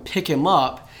go and pick him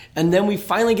up. And then we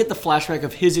finally get the flashback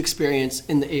of his experience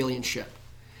in the alien ship.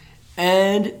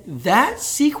 And that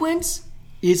sequence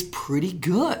is pretty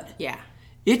good. Yeah.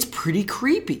 It's pretty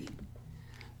creepy.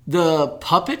 The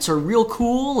puppets are real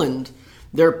cool, and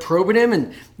they're probing him,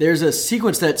 and there's a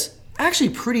sequence that's actually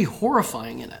pretty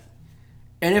horrifying in it.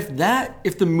 And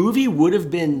if the movie would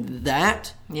have been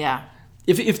that, Yeah.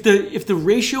 if the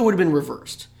ratio would have been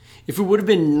reversed, if it would have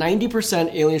been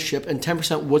 90% alien ship and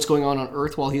 10% what's going on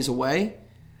Earth while he's away,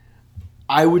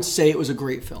 I would say it was a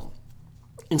great film.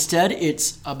 Instead,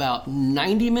 it's about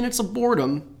 90 minutes of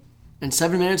boredom and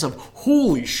 7 minutes of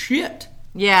holy shit.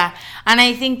 Yeah. And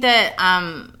I think that,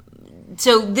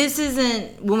 so this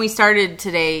isn't, when we started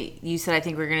today, you said, I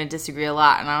think we're going to disagree a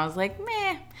lot. And I was like,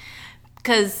 meh.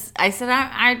 Because I said,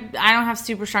 I don't have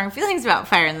super strong feelings about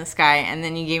Fire in the Sky. And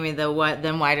then you gave me the what,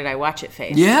 then why did I watch it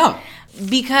face? Yeah.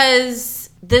 Because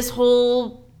this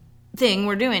whole thing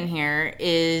we're doing here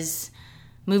is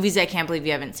movies I can't believe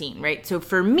you haven't seen, right? So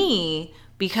for me,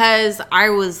 because I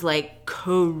was like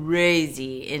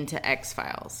crazy into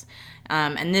X-Files,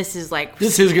 and this is like...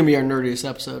 This is going to be our nerdiest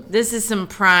episode. This is some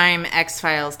prime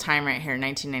X-Files time right here,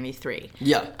 1993.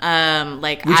 Yeah.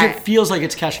 Which it feels like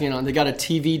it's cashing in on. They got a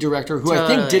TV director who I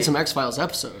think did some X-Files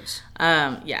episodes.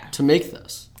 Yeah. To make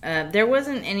this. There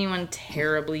wasn't anyone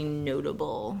terribly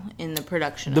notable in the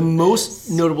production. The most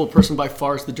notable person by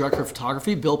far is the director of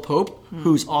photography, Bill Pope,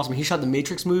 who's awesome. He shot the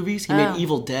Matrix movies. He made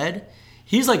Evil Dead.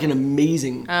 He's like an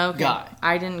amazing guy.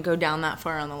 I didn't go down that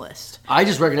far on the list. I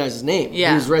just recognized his name.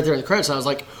 Yeah. He was right there in the credits. And I was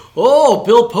like, oh,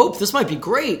 Bill Pope, this might be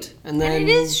great. And then And it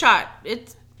is shot.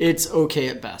 It's okay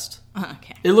at best.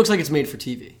 Okay. It looks like it's made for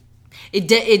TV. It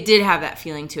did have that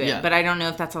feeling to it, Yeah. but I don't know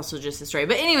if that's also just the story.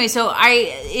 But anyway, so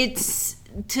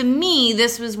to me,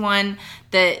 this was one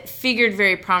that figured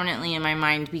very prominently in my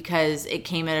mind because it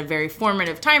came at a very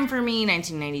formative time for me,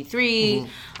 1993. Mm-hmm.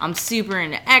 I'm super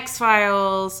into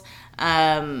X-Files.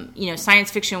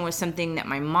 Science fiction was something that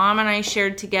my mom and I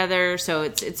shared together, so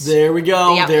it's There we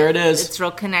go. yeah, there it is. It's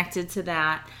real connected to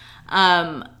that.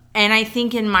 And I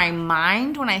think in my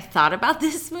mind, when I thought about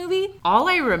this movie, all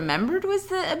I remembered was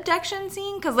the abduction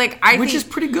scene. Because, Which is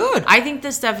pretty good. I think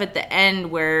the stuff at the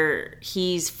end where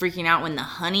he's freaking out when the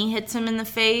honey hits him in the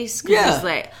face. Yeah.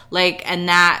 It's and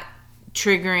that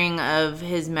triggering of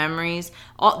his memories,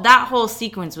 that whole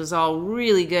sequence was all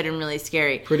really good and really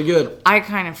scary. Pretty good. I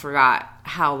kind of forgot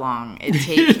how long it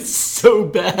takes It's so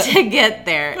bad. to get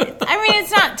there. I mean,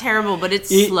 it's not terrible, but it's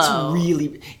slow.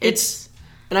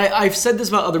 And I've said this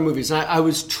about other movies, and I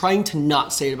was trying to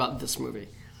not say it about this movie.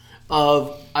 I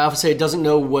often say it doesn't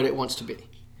know what it wants to be.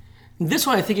 This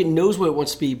one, I think it knows what it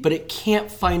wants to be, but it can't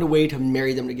find a way to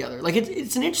marry them together.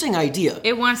 It's an interesting idea.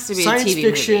 It wants to be science a TV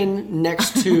fiction movie.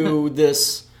 next to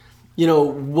this,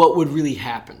 what would really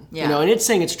happen. Yeah. And it's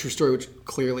saying it's a true story, which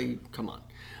clearly, come on.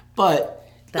 But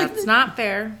That's not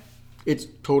fair. it's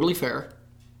totally fair.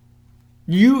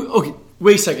 Okay,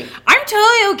 wait a second. I'm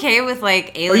totally okay with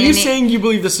alienating. Are you saying you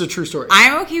believe this is a true story?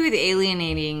 I'm okay with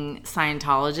alienating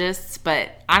Scientologists, but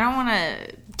I don't want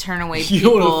to turn away You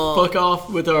people. don't want to fuck off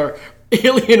with our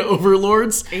alien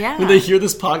overlords? Yeah. When they hear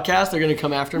this podcast, they're going to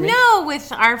come after me? No,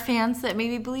 with our fans that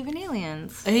maybe believe in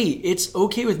aliens. Hey, it's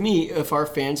okay with me if our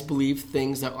fans believe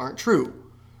things that aren't true.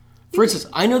 For instance,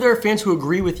 I know there are fans who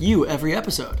agree with you every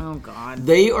episode. Oh, God.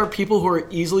 They are people who are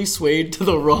easily swayed to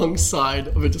the wrong side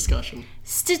of a discussion.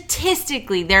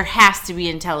 Statistically, there has to be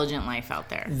intelligent life out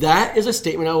there. That is a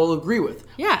statement I will agree with.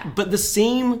 Yeah. But the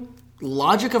same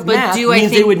logic of But math do I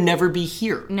means they think- would never be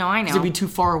here. No, I know. Because they'd be too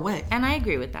far away. And I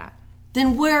agree with that.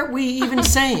 Then where are we even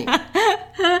saying?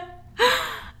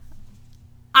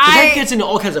 That gets into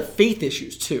all kinds of faith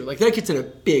issues, too. That gets into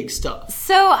big stuff.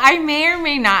 So I may or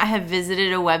may not have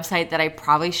visited a website that I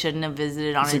probably shouldn't have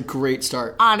visited It's a great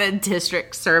start. on a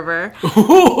district server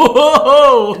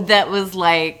Whoa! that was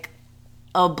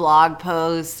a blog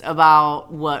post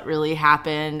about what really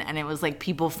happened, and it was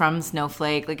people from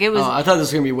Snowflake. It was I thought this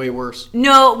was going to be way worse.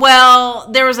 no, well,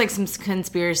 there was some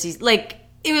conspiracies.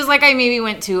 It was I maybe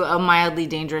went to a mildly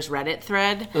dangerous Reddit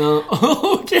thread,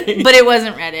 Okay. but it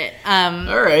wasn't Reddit.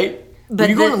 All right. but Were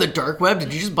you going the- on the dark web?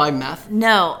 Did you just buy meth?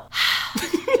 No.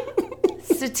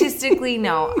 Statistically,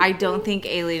 no. I don't think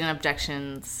alien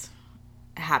abductions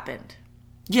happened.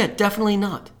 Yeah, definitely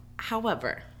not.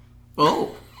 However,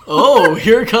 Oh,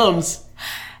 here it comes.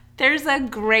 there's a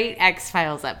great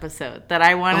X-Files episode that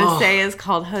I want to say is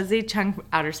called Jose Chung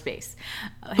Outer Space.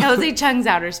 Jose Chung's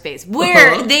Outer Space,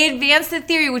 where they advance the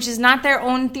theory, which is not their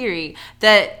own theory,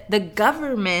 that the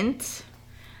government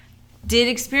did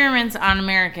experiments on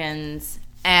Americans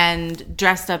and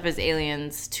dressed up as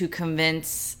aliens to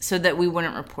convince so that we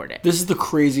wouldn't report it. This is the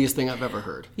craziest thing I've ever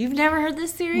heard. You've never heard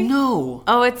this theory? No.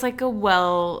 Oh, it's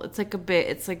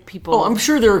people. Oh, I'm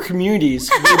sure there are communities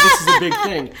where this is a big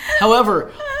thing.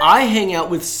 However, I hang out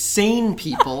with sane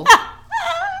people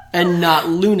and not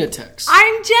lunatics.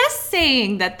 I'm just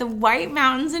saying that the White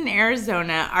Mountains in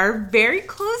Arizona are very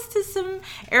close to some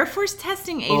Air Force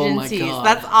testing Oh my agencies. God.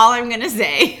 That's all I'm going to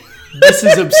say. This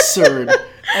is absurd.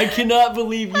 I cannot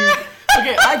believe you.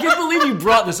 Okay, I can't believe you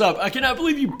brought this up. I cannot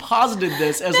believe you posited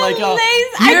this as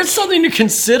here's something to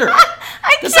consider.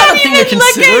 I That's can't not a thing even to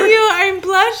look consider. at you. I'm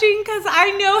blushing because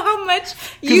I know how much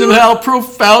Because of how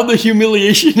profound the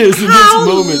humiliation is in how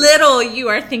this moment. little you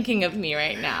are thinking of me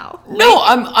right now. No,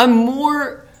 I'm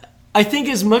more. I think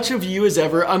as much of you as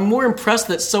ever. I'm more impressed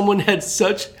that someone had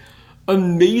such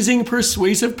amazing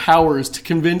persuasive powers to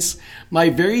convince my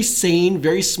very sane,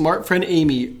 very smart friend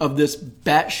Amy of this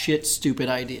batshit stupid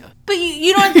idea. But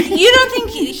you don't think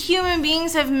human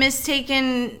beings have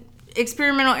mistaken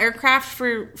experimental aircraft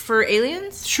for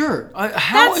aliens? Sure.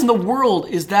 How in the world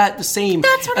is that the same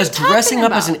That's what as I'm talking dressing up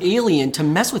about. as an alien to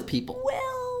mess with people?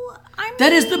 Well, I mean,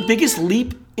 That is the biggest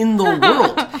leap in the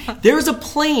world. There's a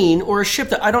plane or a ship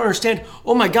that I don't understand.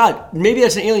 Oh my God, maybe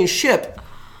that's an alien ship.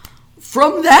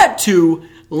 From that to,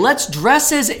 let's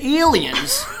dress as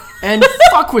aliens and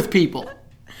fuck with people.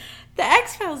 The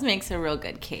X-Files makes a real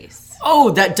good case.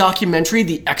 Oh, that documentary,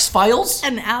 The X-Files?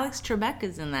 And Alex Trebek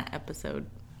is in that episode.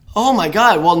 Oh my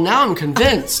God, well now I'm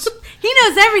convinced. He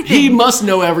knows everything. He must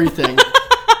know everything.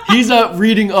 He's not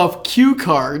reading off cue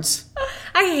cards.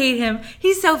 I hate him.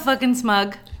 He's so fucking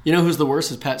smug. You know who's the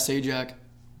worst is Pat Sajak.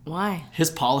 Why? His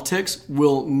politics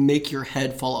will make your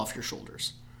head fall off your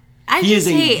shoulders. I He is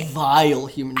just a hate vile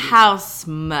human being. how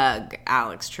smug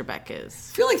Alex Trebek is.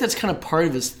 I feel like that's kind of part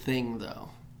of his thing, though.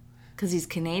 Because he's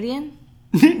Canadian?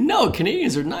 No,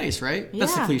 Canadians are nice, right?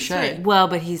 That's the Yeah, cliche. that's right. Well,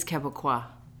 but he's Quebecois.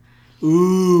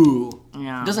 Ooh.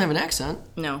 Yeah. Doesn't have an accent.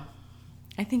 No.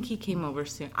 I think he came over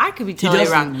soon. I could be He totally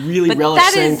does wrong. really but relish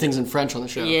that saying is- things in French on the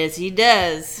show. Yes, he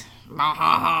does.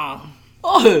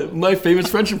 Oh, my famous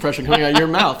French impression coming out of your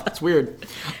mouth. That's weird.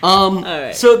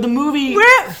 right. So the movie,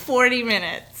 We're at 40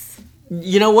 minutes.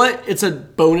 you know what? It's a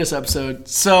bonus episode. I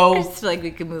So, just feel like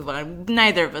we could move on.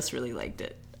 Neither of us really liked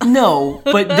it. no,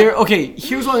 but okay,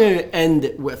 here's what I'm going to end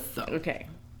it with, though. Okay.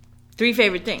 3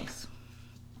 favorite things.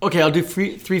 Okay, I'll do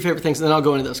three favorite things, and then I'll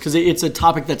go into this, because it's a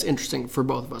topic that's interesting for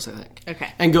both of us, I think. Okay.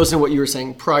 And goes into what you were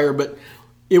saying prior, but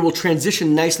it will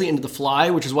transition nicely into The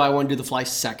Fly, which is why I want to do The Fly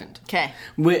second. Okay.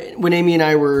 When Amy and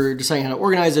I were deciding how to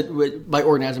organize it, by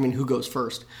organize I mean who goes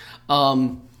first.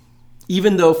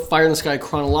 Even though Fire in the Sky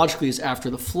chronologically is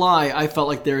after The Fly, I felt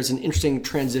like there is an interesting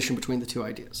transition between the two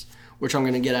ideas, which I'm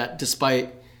going to get at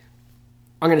despite...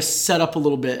 I'm going to set up a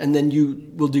little bit, and then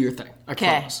you will do your thing. I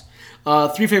promise.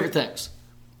 3 favorite things.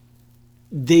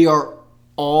 They are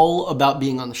all about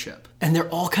being on the ship. And they're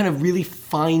all kind of really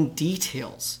fine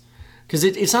details. Because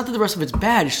it's not that the rest of it's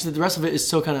bad, it's just that the rest of it is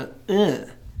so kind of,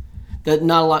 that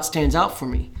not a lot stands out for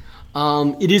me.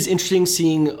 It is interesting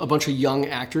seeing a bunch of young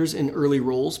actors in early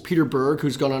roles. Peter Berg,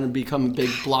 who's gone on to become a big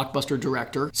blockbuster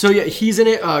director. So yeah, he's in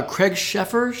it. Craig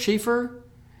Schaeffer,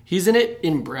 he's in it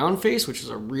in brownface, which is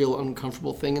a real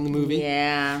uncomfortable thing in the movie.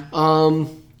 Yeah.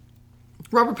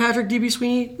 Robert Patrick, D.B.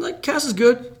 Sweeney, cast is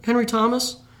good. Henry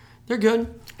Thomas, they're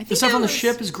good. The stuff that on the was-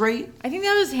 ship is great. I think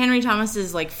that was Henry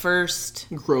Thomas's first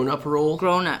Grown-up role.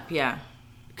 grown up, yeah.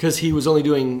 Because he was only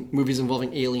doing movies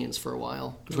involving aliens for a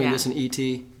while, between Yeah. this and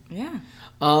E.T. Yeah.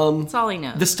 That's all he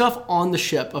knows. The stuff on the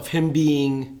ship of him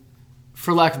being,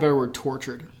 for lack of a better word,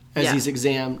 tortured as Yeah. he's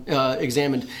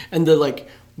examined. And the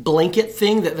blanket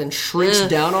thing that then shrinks Ugh.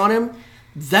 down on him,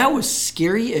 that was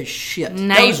scary as shit.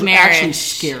 That was Nightmarish. actually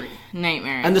scary.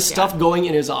 Nightmare. And the stuff going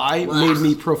in his eye made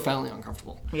me profoundly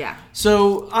uncomfortable. Yeah.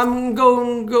 So I'm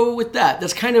going to go with that.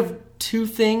 That's kind of 2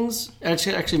 things.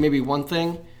 Actually maybe 1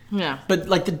 thing. Yeah. But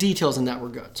the details in that were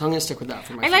good. So I'm going to stick with that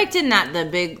for my I liked in that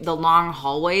the long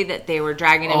hallway that they were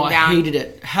dragging him Oh, down. I hated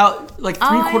it. How three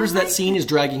I quarters of that liked scene is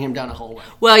dragging him down a hallway.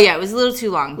 Well, yeah, it was a little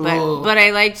too long, Ugh. but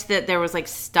I liked that there was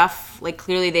stuff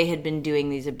clearly they had been doing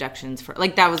these abductions for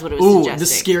that was what it was Ooh, suggesting. the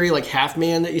scary half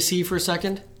man that you see for a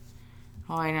second.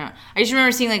 Oh, I know. I just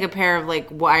remember seeing a pair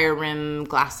of wire rim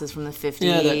glasses from the 50s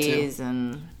Yeah, that too.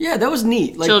 and Yeah, that was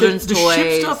neat. Children's the toys.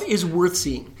 ship stuff is worth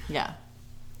seeing. yeah.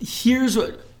 Here's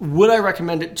what would I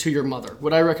recommend it to your mother?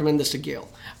 Would I recommend this to Gail?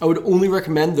 I would only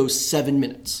recommend those 7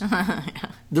 minutes.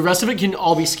 The rest of it can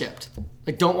all be skipped.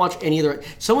 Don't watch any of the...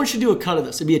 Someone should do a cut of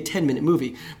this. It'd be a 10-minute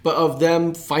movie, but of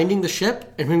them finding the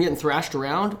ship and him getting thrashed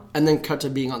around, and then cut to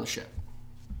being on the ship.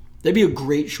 That'd be a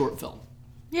great short film.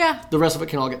 Yeah. The rest of it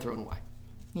can all get thrown away.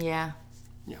 Yeah.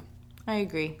 Yeah. I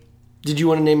agree. Did you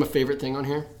want to name a favorite thing on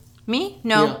here? Me?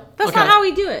 No. Yeah. That's Okay. not how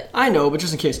we do it. I know, but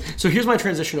just in case. So here's my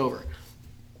transition over.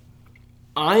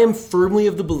 I am firmly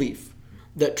of the belief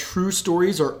that true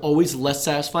stories are always less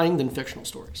satisfying than fictional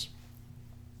stories.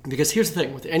 Because here's the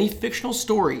thing. With any fictional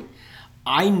story,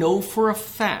 I know for a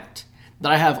fact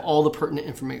that I have all the pertinent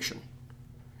information.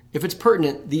 If it's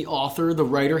pertinent, the author, the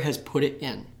writer, has put it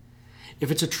in.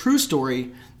 If it's a true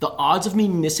story, the odds of me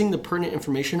missing the pertinent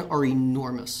information are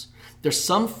enormous. There's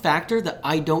some factor that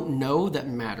I don't know that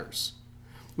matters.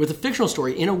 With a fictional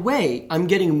story, in a way, I'm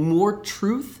getting more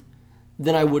truth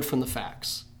than I would from the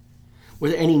facts.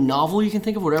 With any novel you can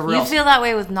think of, whatever else. You feel that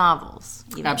way with novels.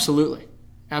 Absolutely.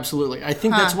 Absolutely. I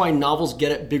think that's why novels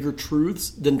get at bigger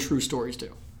truths than true stories do.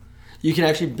 You can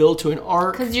actually build to an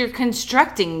arc. Because you're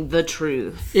constructing the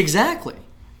truth. Exactly.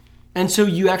 And so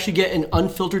you actually get an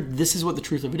unfiltered, this is what the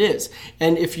truth of it is.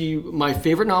 And my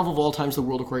favorite novel of all time is The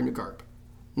World According to Garp.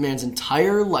 Man's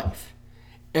entire life,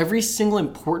 every single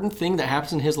important thing that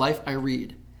happens in his life, I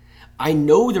read. I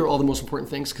know they're all the most important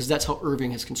things because that's how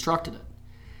Irving has constructed it.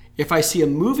 If I see a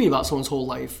movie about someone's whole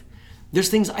life, there's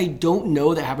things I don't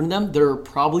know that happen to them that are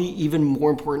probably even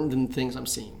more important than the things I'm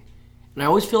seeing. And I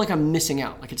always feel like I'm missing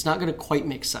out, like it's not going to quite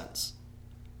make sense.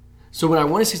 So when I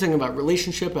want to see something about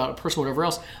relationship, about a person, whatever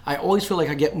else, I always feel like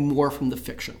I get more from the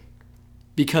fiction.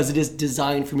 Because it is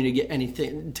designed for me to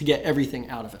get everything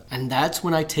out of it. And that's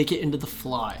when I take it into The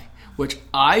Fly, which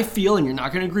I feel, and you're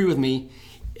not going to agree with me,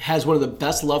 has one of the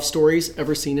best love stories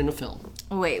ever seen in a film.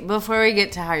 Wait, before we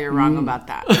get to how you're wrong about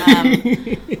that,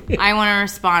 I want to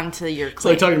respond to your claim. It's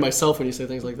like talking to myself when you say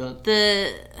things like that.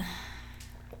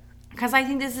 Because I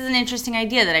think this is an interesting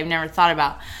idea that I've never thought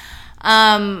about.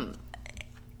 I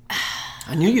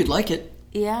knew you'd like it.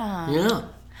 Yeah. Yeah.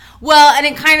 Well, and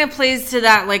it kind of plays to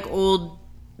that like old...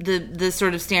 The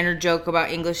sort of standard joke about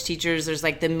English teachers. There's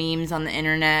like the memes on the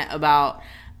internet about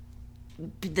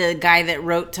the guy that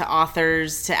wrote to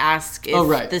authors to ask if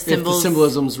the symbols, if the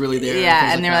symbolism's really there.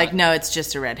 Yeah, and they're like, no, it's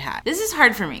just a red hat. This is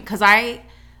hard for me because I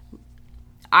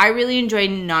really enjoy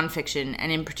nonfiction,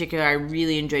 and in particular, I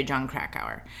really enjoy Jon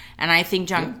Krakauer. And I think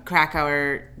Jon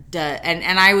Krakauer does,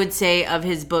 and I would say of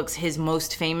his books, his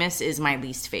most famous is my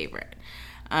least favorite.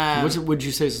 What would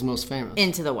you say is his most famous?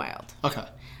 Into the Wild. Okay.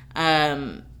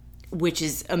 Which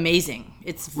is amazing.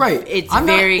 It's right. It's I'm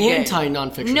very not good.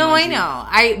 Anti-nonfiction. No, I know.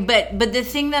 But the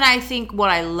thing that I think what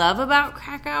I love about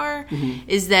Krakauer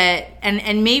is that,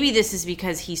 and maybe this is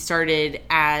because he started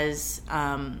as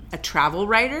a travel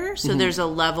writer, so there's a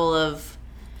level of.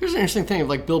 Here's an interesting thing of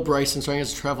like Bill Bryson starting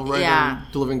as a travel writer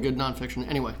and delivering good nonfiction.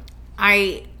 Anyway,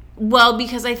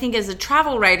 because I think as a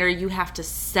travel writer you have to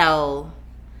sell.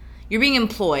 You're being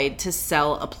employed to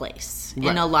sell a place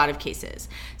in a lot of cases.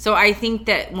 So I think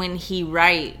that when he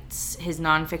writes his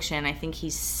nonfiction, I think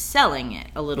he's selling it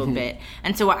a little bit.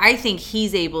 And so I think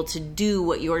he's able to do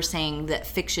what you're saying that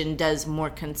fiction does more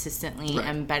consistently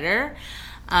and better.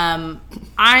 I'm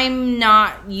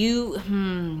not... You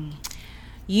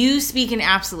speak in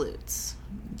absolutes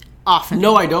often.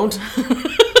 No, I don't.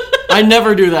 I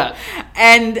never do that.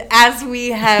 And as we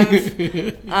have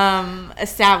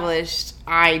established,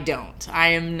 I don't. I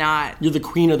am not. You're the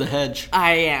queen of the hedge.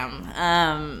 I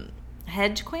am.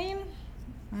 Hedge queen?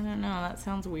 I don't know. That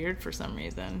sounds weird for some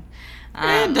reason.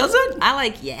 Does it? I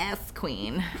like yes,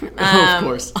 queen. Of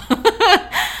course.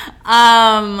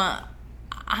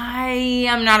 I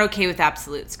am not okay with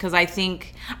absolutes because I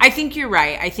think you're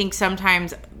right. I think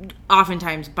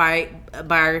oftentimes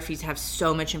biographies have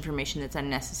so much information that's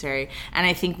unnecessary, and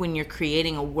I think when you're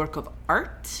creating a work of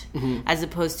art as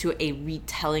opposed to a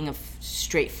retelling of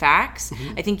straight facts,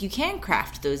 I think you can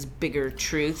craft those bigger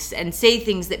truths and say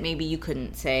things that maybe you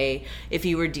couldn't say if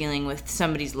you were dealing with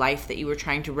somebody's life that you were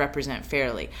trying to represent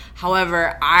fairly.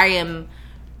 However, I am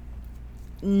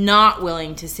not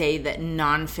willing to say that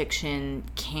nonfiction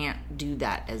can't do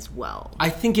that as well. I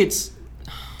think it's...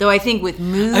 Though I think with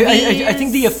movies, I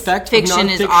think the effect fiction of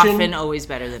nonfiction is often always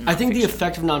better than nonfiction. I think the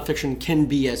effect of nonfiction can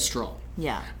be as strong.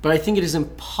 Yeah. But I think it is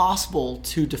impossible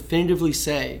to definitively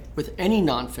say with any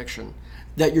nonfiction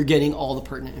that you're getting all the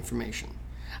pertinent information.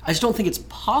 I just don't think it's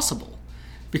possible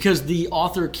because the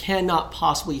author cannot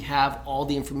possibly have all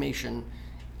the information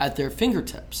at their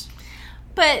fingertips.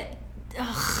 But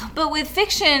with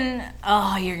fiction,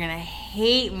 you're going to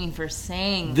hate me for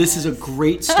saying this. This is a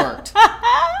great start.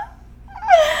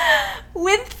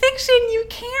 With fiction, you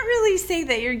can't really say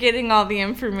that you're getting all the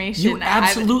information. You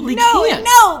absolutely can't.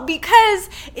 No, because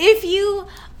if you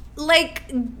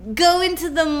go into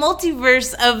the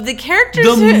multiverse of the characters,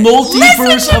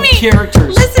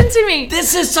 characters. Listen to me.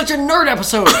 This is such a nerd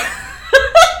episode.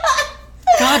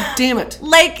 God damn it.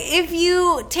 If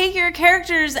you take your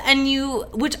characters and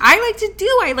which I like to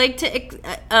do, I like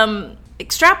to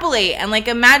extrapolate and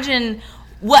imagine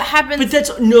what happens.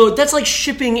 But that's like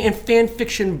shipping and fan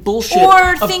fiction bullshit.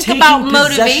 Or think about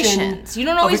motivations. You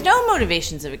don't always know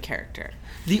motivations of a character.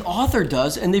 The author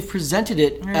does, and they've presented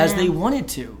it as they wanted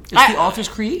to. It's the author's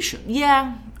creation.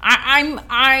 Yeah. I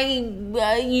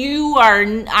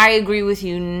agree with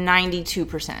you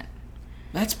 92%.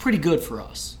 That's pretty good for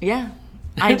us. Yeah.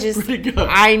 Pretty good.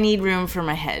 I need room for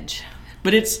my hedge.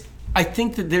 But I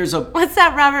think that there's a... What's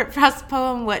that Robert Frost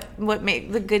poem? What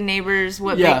make the good neighbors?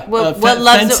 What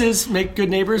fences make good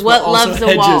neighbors, what but also loves a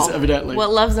hedges, wall? evidently.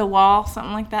 What loves a wall?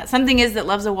 Something like that. Something is that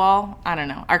loves a wall. I don't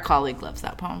know. Our colleague loves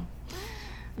that poem.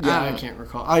 Yeah, I can't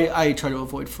recall. I try to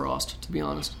avoid Frost, to be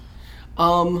honest.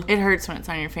 It hurts when it's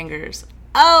on your fingers.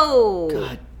 Oh!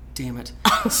 God damn it.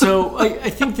 So I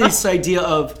think this idea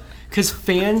of... Because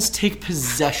fans take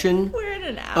possession We're in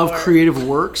an hour. of creative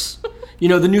works. You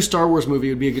know, the new Star Wars movie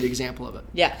would be a good example of it.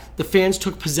 Yeah. The fans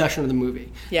took possession of the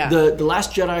movie. Yeah. The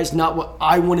Last Jedi is not what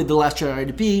I wanted The Last Jedi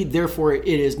to be, therefore it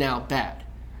is now bad.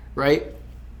 Right?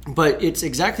 But it's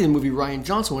exactly the movie Rian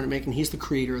Johnson wanted to make, and he's the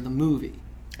creator of the movie.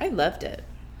 I loved it.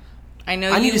 I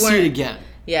know I you need to see it again.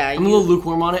 Yeah. I'm a little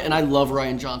lukewarm on it, and I love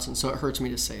Rian Johnson, so it hurts me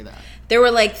to say that. There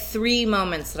were like 3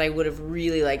 moments that I would have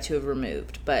really liked to have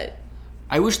removed, but...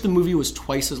 I wish the movie was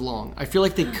twice as long. I feel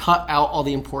like they cut out all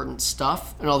the important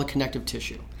stuff and all the connective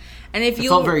tissue. And if it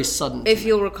felt very sudden. If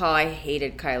you'll recall, I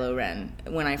hated Kylo Ren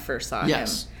when I first saw him.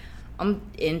 I'm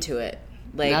into it.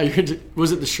 Like, now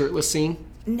was it the shirtless scene?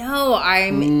 No,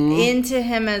 I'm into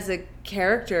him as a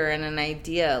character and an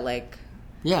idea. Like,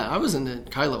 yeah, I was into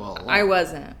Kylo all along. I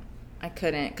wasn't. I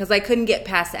couldn't because I couldn't get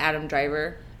past Adam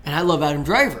Driver. And I love Adam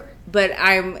Driver. But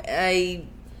I'm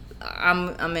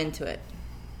into it.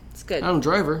 It's good. Adam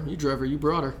Driver, you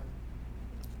brought her.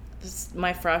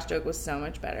 My Frost joke was so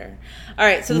much better. All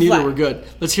right, so Neither were good.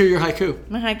 Let's hear your haiku.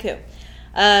 My haiku.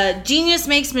 Genius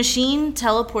makes machine,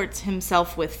 teleports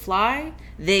himself with fly.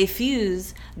 They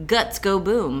fuse, guts go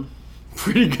boom.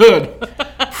 Pretty good.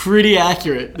 Pretty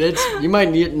accurate. You might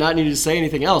not need to say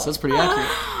anything else. That's pretty accurate.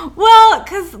 Well,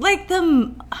 because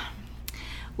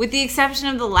with the exception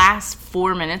of the last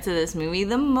 4 minutes of this movie,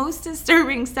 the most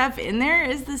disturbing stuff in there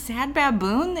is the sad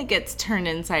baboon that gets turned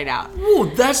inside out.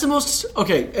 Ooh, that's the most...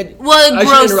 Okay. Well,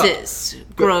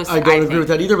 gross. I don't agree with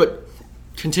that either, but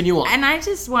continue on. And I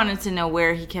just wanted to know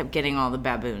where he kept getting all the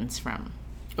baboons from.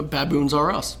 Baboons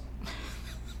are us.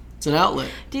 It's an outlet.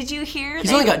 Did you hear?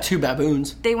 He's only got 2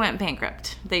 baboons. They went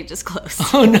bankrupt. They just closed.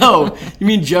 Oh, no. You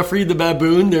mean Jeffrey the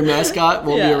baboon, their mascot,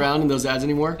 won't be around in those ads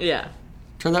anymore? Yeah.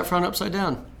 Turn that front upside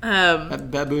down.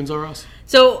 Baboons are us.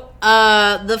 So,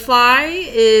 The Fly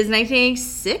is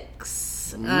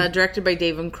 1986, directed by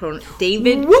David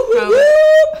Cronenberg.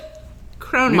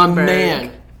 My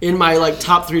man. In my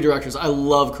top 3 directors, I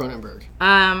love Cronenberg.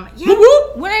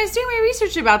 When I was doing my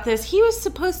research about this, he was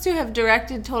supposed to have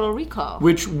directed Total Recall,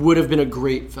 which would have been a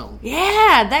great film.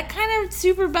 Yeah, that kind of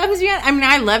super bums me out. I mean,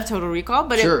 I love Total Recall,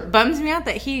 but it bums me out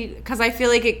that because I feel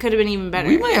like it could have been even better.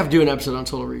 We might have to do an episode on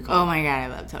Total Recall. Oh my god, I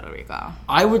love Total Recall.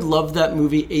 I would love that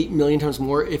movie 8 million times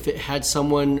more if it had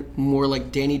someone more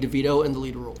like Danny DeVito in the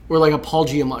lead role, or like a Paul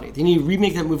Giamatti. They need to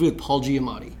remake that movie with Paul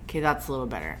Giamatti. Okay, that's a little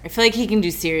better. I feel like he can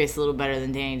do serious a little better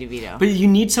than Danny DeVito. But you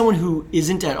need someone who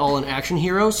isn't at all an action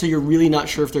hero, so you're really not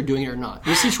sure if they're doing it or not.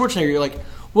 You see Schwarzenegger, you're like,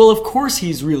 well, of course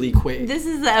he's really Quaid. This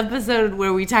is the episode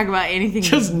where we talk about anything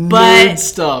just nerd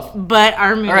stuff. But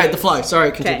our movies. All right, The Fly.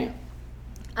 Sorry, continue. Okay.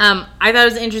 I thought it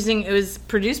was interesting. It was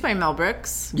produced by Mel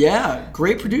Brooks. Yeah,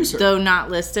 great producer. Though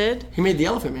not listed. He made The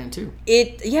Elephant Man, too.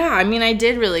 I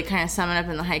did really kind of sum it up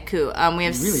in the haiku. We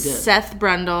have really Seth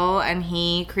Brundle, and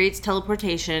he creates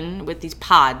teleportation with these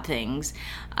pod things.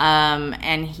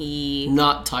 And he...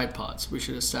 Not Tide Pods, we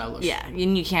should establish. Yeah,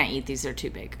 and you can't eat these, they're too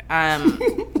big. Apparently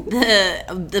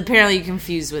you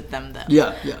confuse with them, though.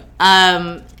 Yeah.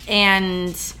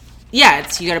 And... Yeah,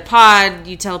 you got a pod,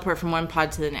 you teleport from one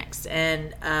pod to the next.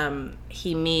 And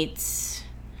he meets...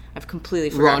 I've completely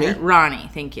forgotten. Ronnie,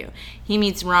 thank you. He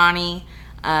meets Ronnie,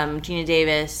 Gina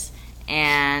Davis,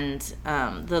 and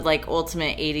the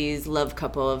ultimate 80s love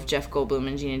couple of Jeff Goldblum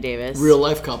and Gina Davis. Real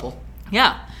life couple.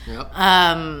 Yeah.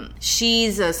 Yep.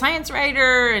 She's a science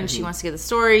writer, and she wants to get the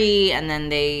story, and then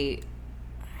they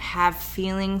have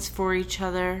feelings for each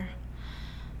other.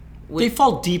 They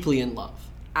fall deeply in love.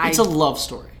 It's a love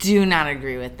story. Do not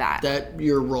agree with that. That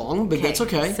you're wrong, but that's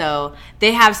okay. So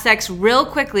they have sex real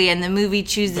quickly, and the movie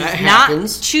chooses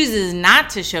not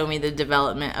to show me the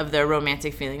development of their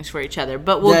romantic feelings for each other.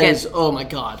 But oh my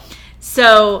god.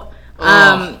 So,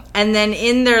 and then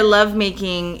in their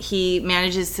lovemaking, he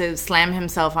manages to slam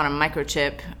himself on a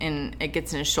microchip, and it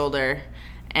gets in his shoulder,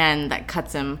 and that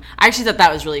cuts him. I actually thought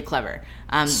that was really clever.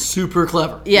 Super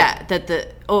clever. Yeah.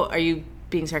 Are you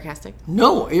being sarcastic?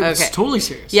 No, it was Okay. totally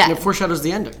serious. Yeah. And it foreshadows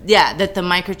the ending. Yeah, that the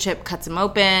microchip cuts him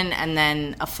open, and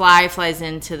then a fly flies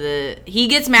into the... He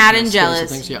gets mad and jealous.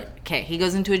 Things, yeah. Okay, he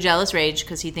goes into a jealous rage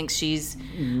because he thinks she's...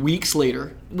 Weeks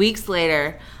later. After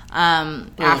days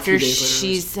later,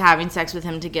 she's having sex with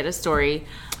him to get a story.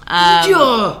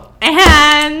 Yeah.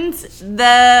 And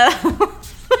the...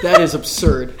 That is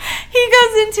absurd. He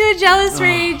goes into a jealous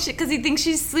rage because he thinks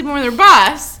she's sleeping with her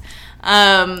boss.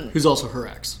 Who's also her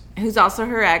ex. Who's also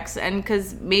her ex, and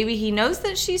because maybe he knows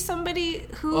that she's somebody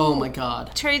who Oh my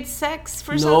god. trades sex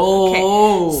for No. something.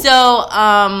 Okay.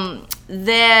 So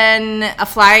then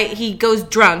he goes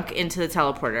drunk into the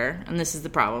teleporter, and this is the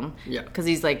problem. Yeah. Because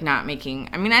he's like not making.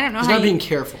 I mean, I don't know He's how not being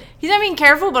careful. He's not being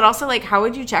careful, but also like, how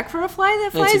would you check for a fly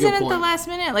that That's a flies good in at the point. last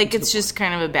minute? Like, it's just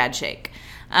kind of a bad shake.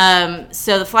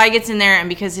 So the fly gets in there, and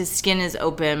because his skin is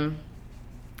open,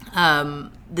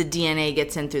 the DNA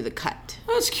gets in through the cut.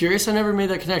 I was curious. I never made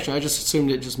that connection. I just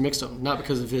assumed it just mixed them, not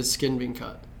because of his skin being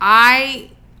cut. I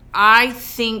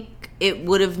think it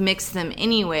would have mixed them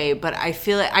anyway, but I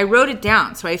feel like I wrote it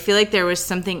down, so I feel like there was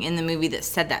something in the movie that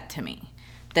said that to me,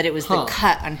 that it was the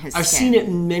cut on his skin. I've seen it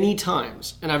many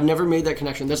times, and I've never made that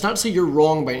connection. That's not to say you're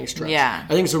wrong by any stretch. Yeah.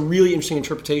 I think it's a really interesting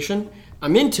interpretation.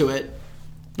 I'm into it,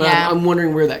 but Yeah. I'm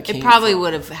wondering where that came It probably from.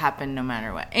 would have happened no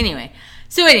matter what. Anyway,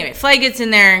 Fly gets in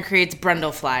there and creates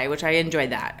Brundlefly, which I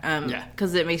enjoyed that. Yeah.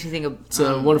 Because it makes me think of It's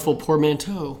a wonderful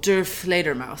portmanteau. Der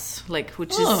Fledermaus,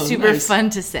 which Oh, is super nice. fun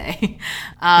to say. It's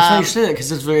funny you say that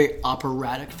because it's a very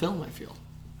operatic film, I feel.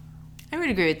 I would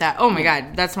agree with that. Oh my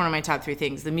god, that's one of my top 3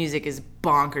 things. The music is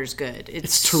bonkers good.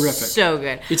 It's terrific. So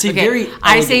good. It's a very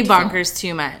I say elegant bonkers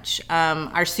too much.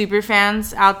 Our super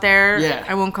fans out there, Yeah.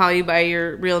 I won't call you by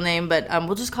your real name, but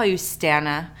we'll just call you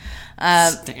Stana.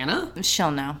 Stana?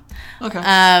 She'll know. Okay.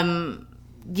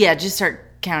 Yeah, just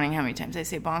start counting how many times I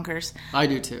say bonkers. I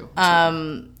do too.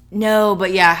 No,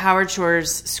 but yeah, Howard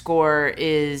Shore's score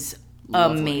is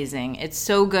amazing. It's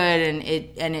so good, and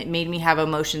it made me have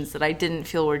emotions that I didn't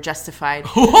feel were justified.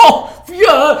 Oh,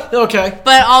 yeah. Okay.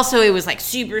 But also, it was like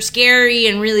super scary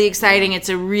and really exciting. It's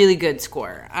a really good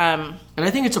score. And I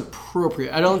think it's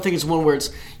appropriate. I don't think it's one where it's,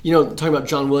 talking about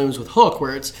John Williams with Hook,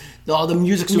 where it's all the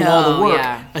music's doing all the work.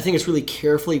 Yeah. I think it's really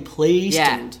carefully placed.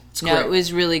 Yeah, And it's no, great. it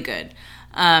was really good.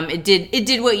 It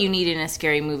did what you need in a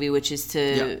scary movie, which is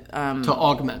to to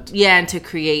augment. and to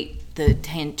create the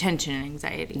tension and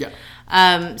anxiety.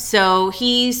 Yeah. So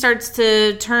he starts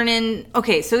to turn in.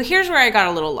 Okay, so here's where I got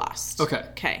a little lost.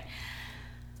 Okay.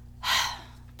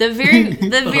 The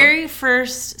very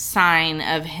first sign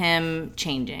of him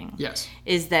changing, Yes.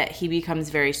 is that he becomes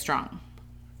very strong.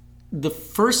 The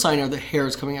first sign are the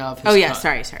hairs coming out of his Oh yeah,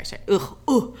 cut. sorry.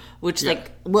 Ugh, which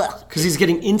Because he's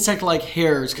getting insect-like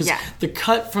hairs. Because Yeah. the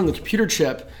cut from the computer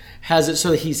chip has it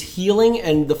so that he's healing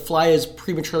and the fly is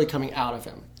prematurely coming out of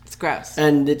him. it's gross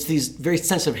And it's these very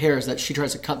sensitive hairs that she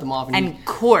tries to cut them off. and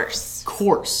coarse.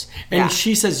 Coarse. And Yeah.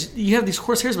 she says, you have these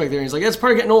coarse hairs back there. And he's like, that's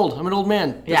part of getting old. I'm an old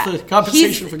man. That's Yeah, the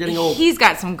compensation for getting old. He's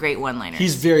got some great one-liners.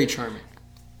 He's very charming.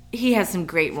 He has some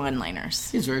great one-liners.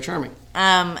 He's very charming.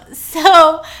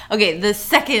 So okay, the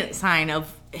second sign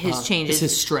of his changes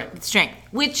It's his strength.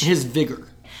 which His vigor.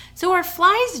 so are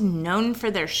flies known for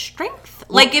their strength?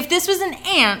 Like if this was an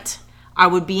ant, I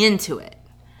would be into it.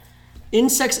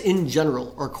 Insects in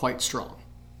general are quite strong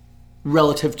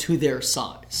relative to their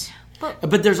size.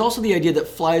 But there's also the idea that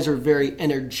flies are very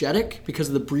energetic because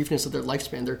of the briefness of their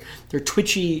lifespan. They're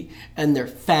twitchy and they're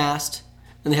fast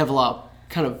and they have a lot of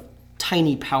kind of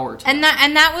tiny power to them.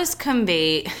 And that was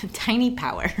conveyed tiny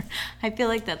power. I feel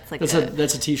like that's like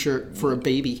That's a t-shirt for a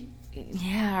baby.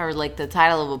 yeah, or like the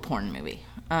title of a porn movie.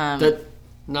 That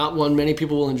not one many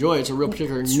people will enjoy. It's a real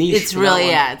particular niche. It's for that really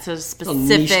one. it's a niche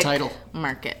specific title.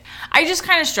 market. I just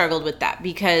kind of struggled with that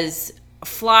because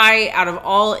fly out of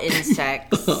all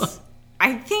insects,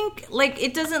 I think like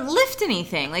it doesn't lift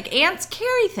anything. Like ants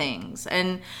carry things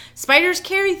and spiders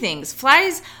carry things.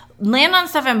 Flies land on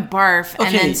stuff and barf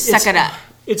and then suck it up.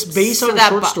 It's based So on a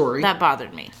short story. That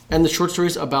bothered me. And the short story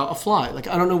is about a fly. Like,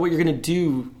 I don't know what you're going to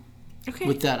do Okay.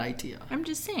 with that idea. I'm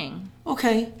just saying.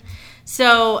 Okay.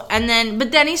 So,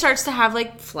 but then he starts to have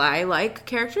like fly-like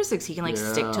characteristics. He can like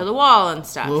Yeah. stick to the wall and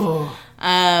stuff. Oh.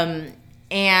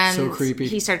 And So creepy.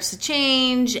 he starts to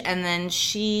change, and then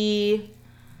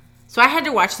so I had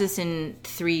to watch this in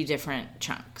 3 different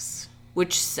chunks,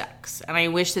 which sucks. And I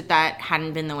wish that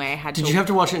hadn't been the way I had to. Did you have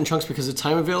to watch it in chunks because of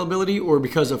time availability or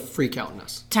because of freak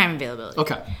outness? time availability.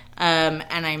 Okay.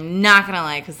 And I'm not going to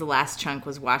lie, because the last chunk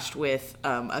was watched with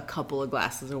a couple of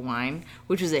glasses of wine,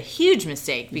 which was a huge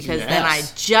mistake, because then I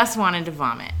Yes. just wanted to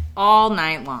vomit all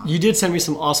night long. You did send me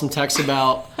some awesome texts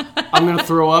about, I'm going to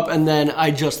throw up, and then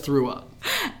I just threw up.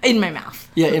 In my mouth.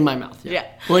 Yeah, in my mouth. Yeah.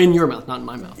 Well, in your mouth, not in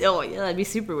my mouth. Oh, yeah, that'd be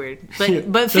super weird.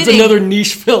 But That's fitting another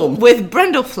niche film. with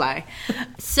Brundlefly.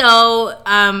 So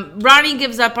Ronnie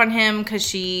gives up on him because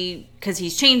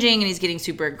he's changing and he's getting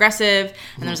super aggressive.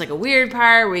 And there's like a weird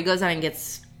part where he goes out and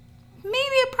gets maybe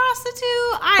a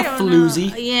prostitute. I don't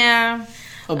floozy. know. Yeah.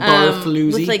 A bar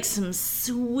floozy. With like some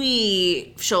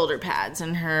sweet shoulder pads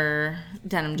and her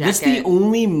denim jacket. That's the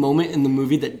only moment in the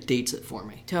movie that dates it for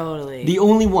me. Totally. The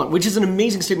only one, which is an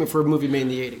amazing statement for a movie made in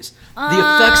the 80s. The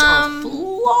effects are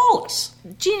flawless.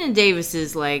 Gina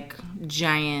Davis's like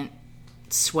giant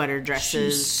sweater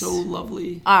dresses. She's so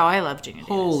lovely. Oh, I love Gina Davis.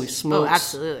 Holy smokes. Oh,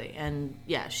 absolutely. And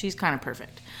yeah, she's kind of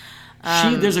perfect.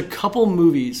 There's a couple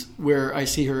movies where I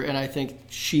see her and I think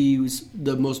she was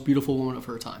the most beautiful woman of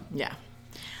her time. Yeah.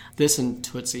 This and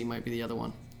Tootsie might be the other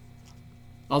one.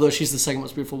 Although she's the second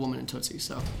most beautiful woman in Tootsie,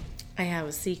 so. I have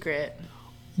a secret.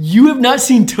 You have not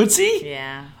seen Tootsie?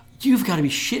 Yeah. You've got to be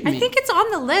shitting me. I think it's on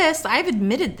the list. I've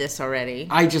admitted this already.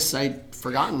 I'd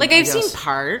forgotten. Like, I've seen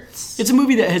parts. It's a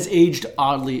movie that has aged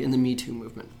oddly in the Me Too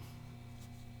movement.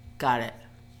 Got it.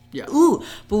 Yeah. Ooh,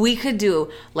 but we could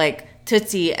do, like,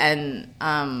 Tootsie and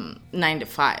 9 to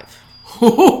 5.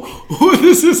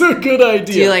 This is a good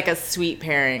idea. Do like a sweet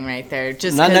pairing right there.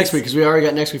 Just not next week because we already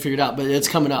got next week figured out, but it's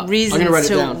coming up. Reasons I'm gonna write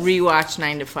to it down. rewatch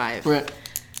 9 to 5. Right.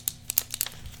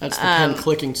 That's the pen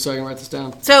clicking, so I can write this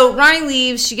down. So Ronnie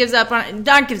leaves. She gives up on.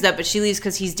 Don gives up, but she leaves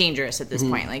because he's dangerous at this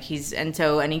point. Like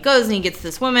and he goes and he gets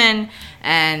this woman,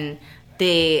 and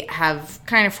they have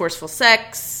kind of forceful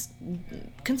sex,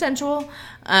 consensual.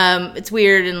 It's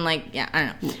weird and I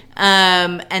don't know.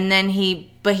 And then he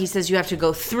says you have to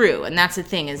go through, and that's the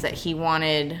thing is that he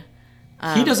wanted.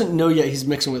 He doesn't know yet he's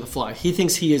mixing with a fly. He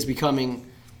thinks he is becoming.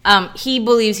 He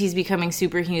believes he's becoming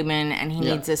superhuman, and he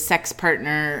needs a sex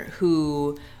partner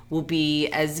who will be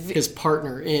as his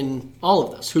partner in all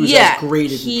of this. Who's as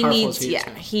great and powerful as he is.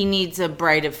 Yeah, he needs a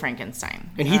Bride of Frankenstein,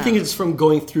 and he thinks it's from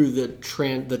going through the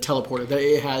teleporter that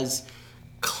it has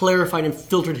clarified and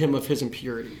filtered him of his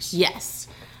impurities. Yes,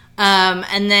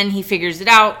 and then he figures it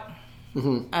out.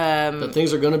 That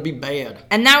things are going to be bad.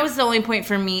 And that was the only point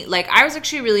for me. Like, I was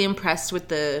actually really impressed with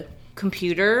the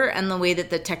computer and the way that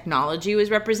the technology was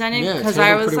represented. Because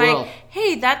I was like,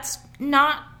 hey, that's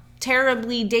not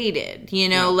terribly dated,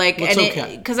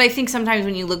 because I think sometimes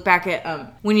when you look back at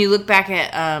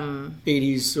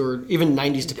 80s or even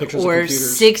 90s depictions of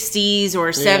computers, 60s or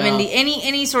 70s,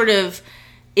 any sort of.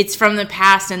 It's from the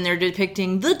past, and they're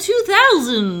depicting the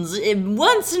 2000s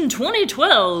once in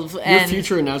 2012. Your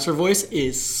future announcer voice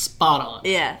is spot on.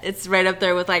 Yeah, it's right up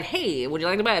there with like, hey, would you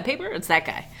like to buy a paper? It's that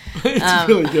guy. It's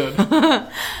really good.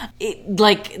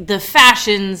 Like the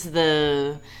fashions,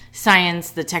 the science,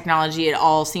 the technology, it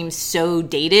all seems so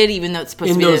dated, even though it's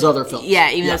supposed to be those other films.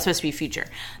 Yeah, even though it's supposed to be future.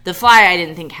 The Fly, I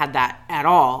didn't think had that at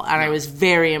all, and I was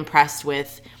very impressed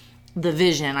with the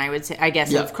vision, I would say,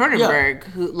 of Cronenberg,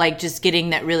 who like just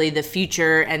getting that really the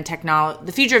future and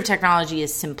the future of technology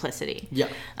is simplicity. Yeah.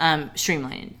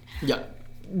 Streamlined. Yeah.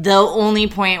 The only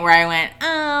point where I went,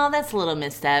 oh, that's a little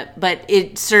misstep, but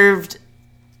it served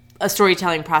a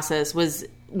storytelling process was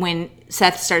when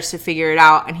Seth starts to figure it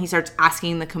out and he starts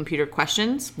asking the computer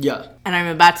questions. Yeah. And I'm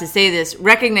about to say this,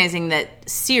 recognizing that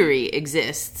Siri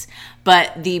exists,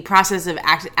 but the process of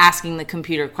asking the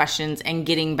computer questions and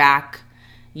getting back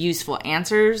useful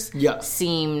answers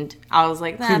seemed, I was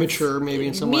like, that's premature maybe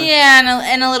in some way. Yeah,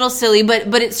 and a little silly,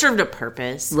 but it served a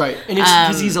purpose. Right. And it's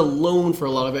because he's alone for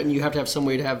a lot of it, and you have to have some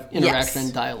way to have interaction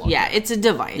and dialogue. Yeah, it's a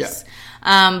device.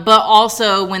 Yeah. But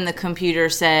also when the computer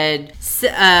says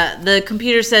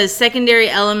secondary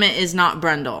element is not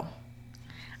Brundle.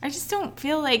 I just don't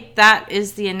feel like that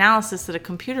is the analysis that a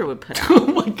computer would put out. Oh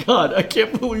my god, I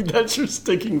can't believe that's your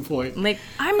sticking point. Like,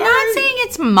 I'm not saying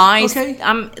it's my... Okay.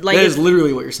 That is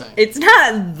literally what you're saying. It's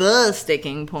not the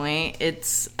sticking point.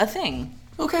 It's a thing.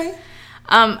 Okay.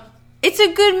 It's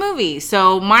a good movie,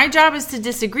 so my job is to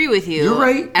disagree with you. You're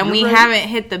right. And we haven't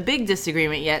hit the big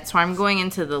disagreement yet, so I'm going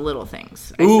into the little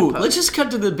things, I suppose. Let's just cut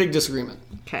to the big disagreement.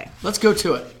 Okay. Let's go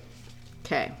to it.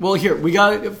 Okay. Well, here, we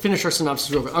got to finish our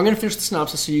synopsis real quick. I'm going to finish the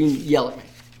synopsis so you can yell at me,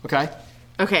 okay?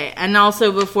 Okay, and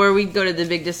also before we go to the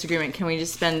big disagreement, can we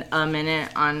just spend a minute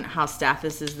on how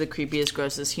Stathis is the creepiest,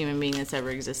 grossest human being that's ever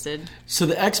existed? So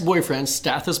the ex-boyfriend,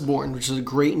 Stathis Born, which is a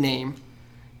great name,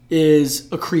 is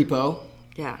a creepo.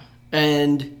 Yeah.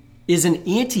 And is an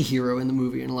anti-hero in the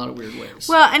movie in a lot of weird ways.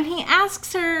 Well, and he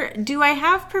asks her, do I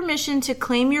have permission to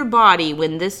claim your body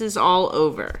when this is all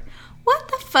over? What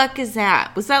the fuck is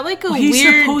that? Was that like a weird...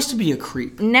 He's supposed to be a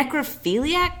creep.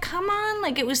 Necrophiliac? Come on.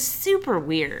 Like, it was super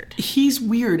weird. He's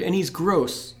weird and he's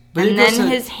gross. But and then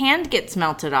his hand gets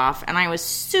melted off, and I was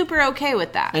super okay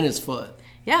with that. And his foot.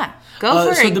 Yeah.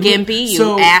 Go for it, Gimpy,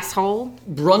 you asshole.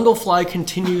 Brundlefly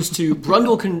continues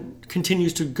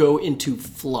to go into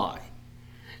Fly.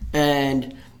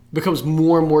 And becomes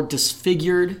more and more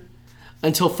disfigured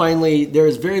until finally there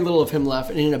is very little of him left.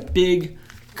 And in a big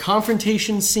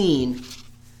confrontation scene,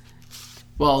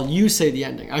 well, you say the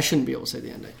ending. I shouldn't be able to say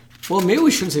the ending. Well, maybe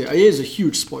we shouldn't say it. It is a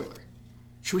huge spoiler.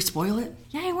 Should we spoil it?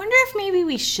 Yeah, I wonder if maybe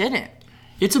we shouldn't.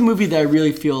 It's a movie that I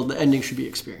really feel the ending should be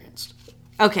experienced.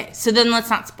 Okay, so then let's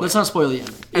not spoil it. Let's not spoil the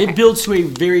ending. Okay. It builds to a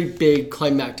very big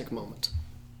climactic moment.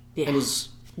 Yeah. And is...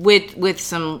 With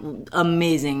some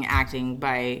amazing acting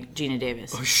by Gina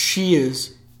Davis. Oh, she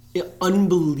is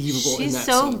unbelievable in that She's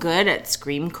so scene. good at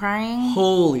scream crying.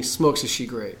 Holy smokes, is she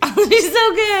great. She's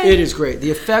so good. It is great. The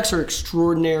effects are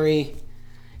extraordinary.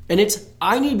 And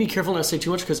I need to be careful not to say too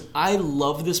much because I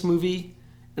love this movie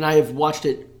and I have watched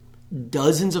it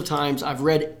dozens of times. I've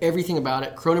read everything about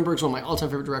it. Cronenberg's one of my all-time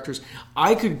favorite directors.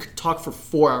 I could talk for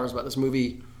 4 hours about this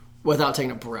movie without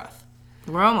taking a breath.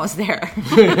 We're almost there.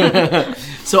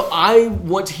 So I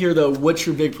want to hear, though, what's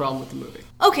your big problem with the movie?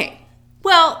 Okay.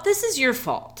 Well, this is your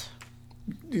fault.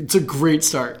 It's a great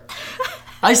start.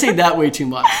 I say that way too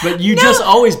much, but you just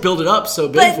always build it up so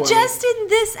big for me. But just in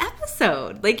this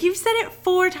episode. Like, you've said it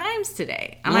 4 times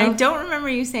today. And I don't remember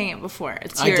you saying it before.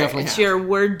 It's your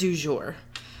word du jour.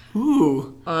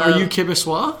 Ooh. Are you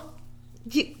Québécois?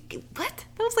 What?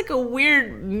 That was like a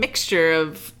weird mixture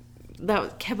of... That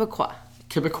was Québécois.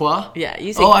 Québécois? Yeah,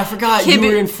 you said. Oh, I forgot. You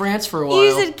were in France for a while.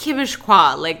 You said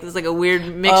Québécois, like it was like a weird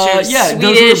mixture of yeah,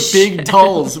 Swedish. Those were big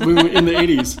dolls in the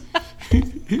 80s.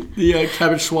 The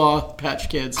Québécois Patch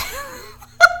Kids.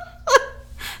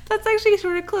 That's actually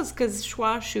sort of close because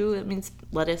schwa, chou, it means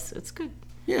lettuce. It's good.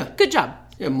 Yeah. Good job.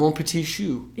 Yeah, mon petit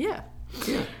chou. Yeah.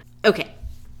 Yeah. Okay.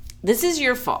 This is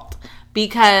your fault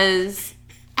because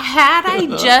had I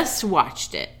just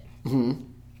watched it,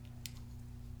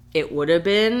 it would have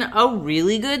been a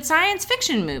really good science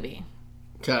fiction movie.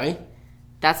 Okay.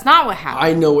 That's not what happened.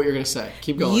 I know what you're going to say.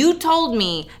 Keep going. You told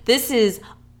me this is,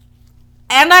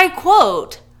 and I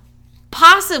quote,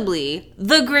 possibly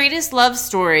the greatest love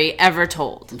story ever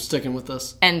told. I'm sticking with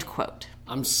this. End quote.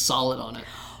 I'm solid on it.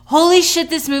 Holy shit,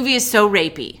 this movie is so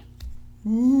rapey.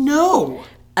 No.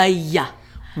 Yeah.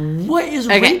 What is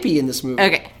rapey in this movie?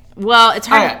 Okay. Well, it's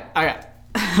hard. Okay.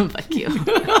 Fuck you.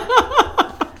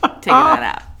 Take that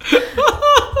out.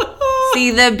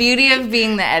 See, the beauty of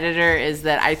being the editor is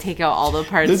that I take out all the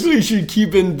parts. That's what you should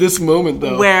keep in this moment,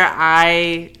 though. Where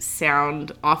I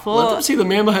sound awful. Let them see the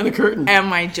man behind the curtain. And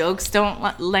my jokes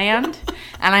don't land.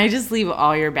 And I just leave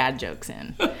all your bad jokes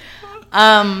in.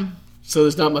 So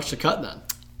there's not much to cut then.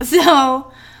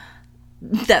 So,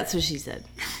 that's what she said.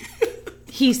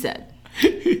 He said.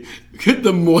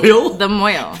 The Moyle? The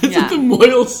Moyle. That's what the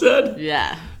Moyle said?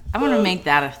 Yeah. I want to make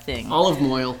that a thing. Olive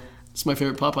Moyle. It's my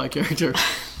favorite Popeye character.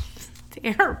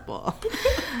 Terrible.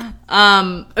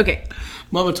 Okay.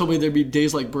 Mama told me there'd be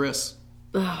days like Briss.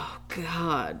 Oh,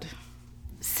 God.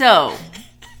 So.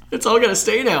 It's all got to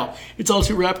stay now. It's all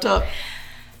too wrapped up.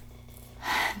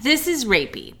 This is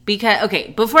rapey. Because,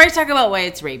 okay, before I talk about why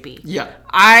it's rapey. Yeah.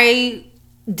 I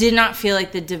did not feel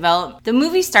like the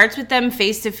movie starts with them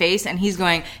face to face and he's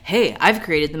going, hey, I've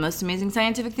created the most amazing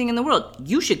scientific thing in the world.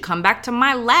 You should come back to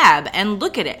my lab and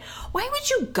look at it. Why would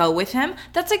you go with him?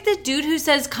 That's like the dude who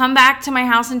says, come back to my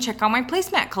house and check out my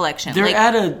placemat collection. They're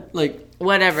at a,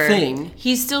 whatever thing.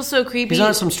 He's still so creepy. He's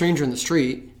not some stranger in the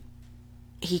street.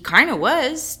 He kind of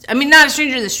was. I mean, not a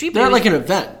stranger in the street. They're at like an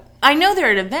event. I know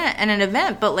they're at an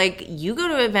event, but like, you go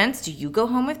to events, do you go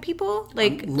home with people?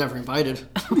 Like, I'm never invited.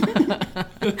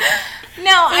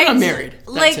 No, I'm married.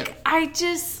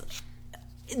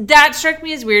 That struck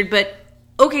me as weird, but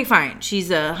okay, fine.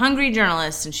 She's a hungry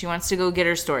journalist and she wants to go get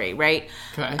her story, right?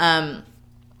 Okay. And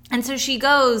so she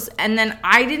goes, and then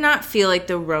I did not feel like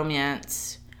the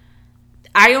romance.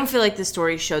 I don't feel like the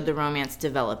story showed the romance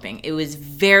developing. It was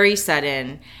very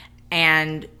sudden.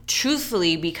 And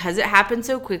truthfully, because it happened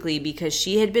so quickly, because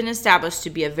she had been established to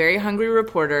be a very hungry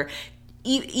reporter,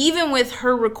 even with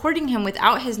her recording him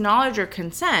without his knowledge or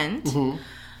consent,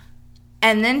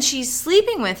 and then she's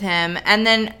sleeping with him, and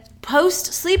then post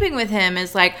sleeping with him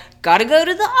is like, gotta go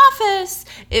to the office.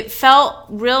 It felt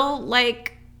real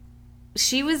like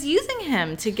she was using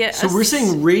him to get So we're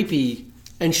saying rapey,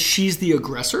 and she's the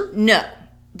aggressor? No.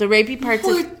 The rapey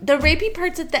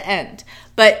part's at the end.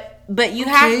 But you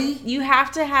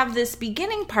have to have this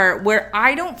beginning part where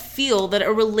I don't feel that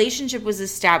a relationship was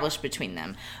established between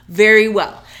them very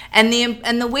well. And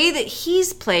the way that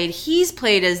he's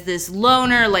played as this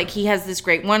loner, like he has this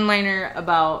great one-liner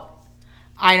about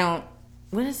I don't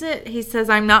what is it? He says,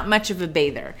 I'm not much of a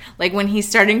bather. Like when he's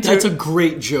starting to... That's a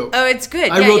great joke. Oh, it's good.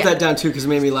 I wrote that down too because it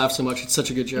made me laugh so much. It's such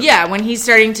a good joke. Yeah, when he's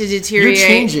starting to deteriorate. You're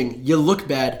changing. You look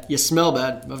bad. You smell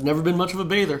bad. I've never been much of a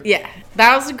bather. Yeah,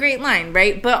 that was a great line,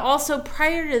 right? But also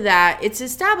prior to that, it's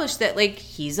established that like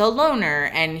he's a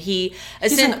loner and he's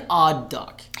an odd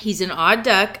duck. He's an odd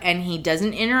duck and he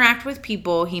doesn't interact with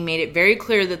people. He made it very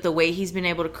clear that the way he's been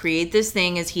able to create this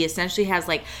thing is he essentially has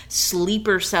like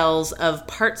sleeper cells of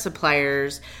part suppliers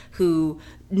who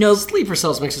know... Sleeper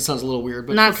cells makes it sound a little weird,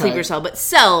 but not okay. Sleeper cell, but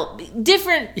cell.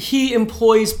 Different... He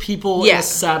employs people in a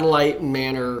satellite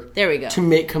manner there we go. To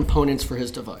make components for his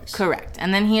device. Correct.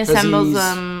 And then he assembles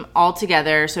them all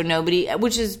together so nobody...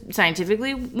 Which is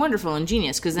scientifically wonderful and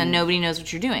genius because then nobody knows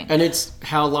what you're doing. And it's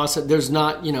how Lost said, there's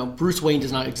not, Bruce Wayne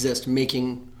does not exist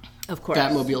making of course.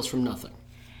 Batmobiles from nothing.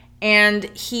 And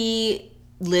he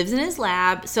lives in his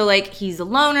lab, so like he's a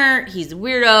loner, he's a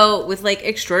weirdo with like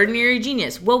extraordinary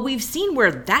genius. Well, we've seen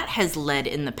where that has led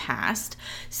in the past.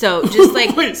 So just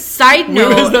like Wait, side note,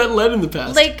 where has that led in the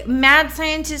past? Like mad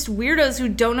scientist weirdos who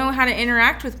don't know how to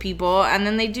interact with people, and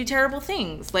then they do terrible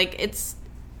things. Like it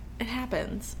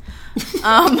happens.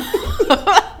 I'm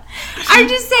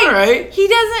just saying, right.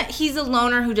 He's a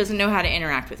loner who doesn't know how to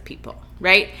interact with people,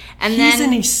 right? And he's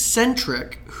an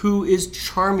eccentric who is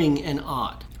charming and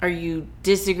odd. Are you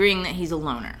disagreeing that he's a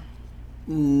loner?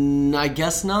 I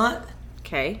guess not.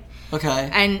 Okay.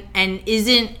 And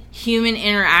isn't human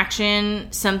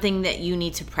interaction something that you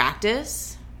need to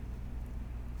practice?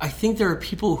 I think there are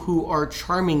people who are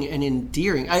charming and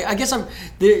endearing. I guess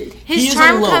his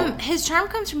charm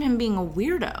comes from him being a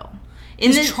weirdo.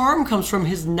 His charm comes from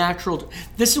his natural...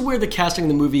 This is where the casting of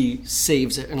the movie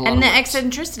saves it in a lot of ways. And the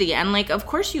eccentricity. And, like, of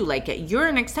course you like it. You're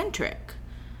an eccentric.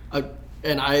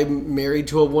 And I'm married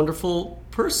to a wonderful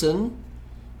person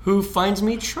who finds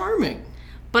me charming.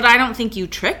 But I don't think you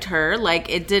tricked her. Like,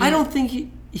 it didn't... I don't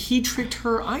think he tricked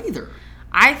her either.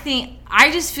 I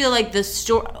just feel like the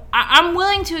story... I'm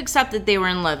willing to accept that they were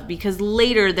in love because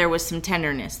later there was some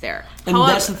tenderness there. And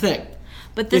however, that's the thing.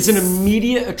 But it's an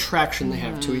immediate attraction they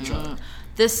have to each other.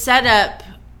 The setup...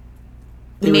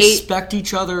 They respect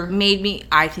each other.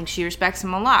 I think she respects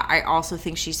him a lot. I also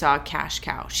think she saw a cash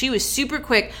cow. She was super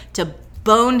quick to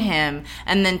bone him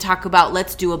and then talk about,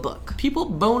 let's do a book. People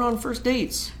bone on first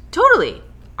dates. Totally.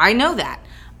 I know that.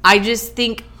 I just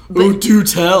think... Oh, do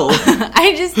tell.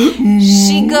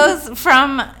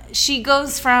 She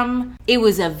goes from, it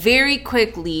was a very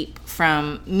quick leap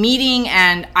from meeting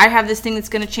and I have this thing that's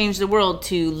going to change the world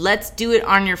to let's do it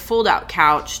on your fold out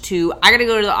couch to I got to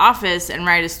go to the office and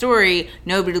write a story.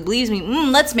 Nobody believes me.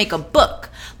 Let's make a book.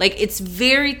 Like it's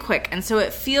very quick. And so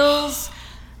it feels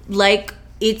like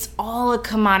it's all a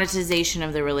commoditization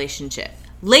of the relationship.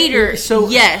 Later,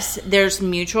 yes, there's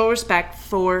mutual respect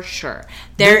for sure.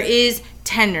 There is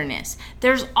tenderness.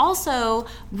 There's also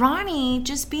Ronnie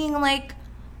just being like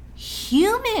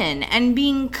human and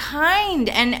being kind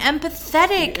and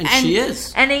empathetic. And she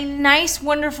is. And a nice,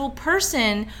 wonderful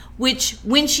person, which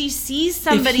when she sees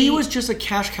somebody... If he was just a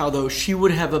cash cow, though, she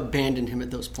would have abandoned him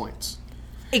at those points.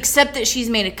 Except that she's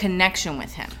made a connection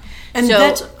with him. And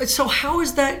so how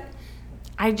is that...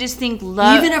 I just think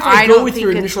love... Even if I go with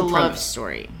your initial premise, love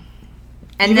story.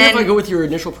 And even if I go with your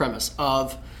initial premise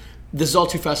of this is all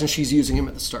too fast and she's using him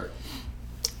at the start.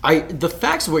 The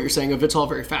facts of what you're saying of it's all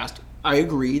very fast, I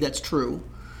agree, that's true.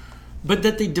 But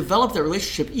that they develop that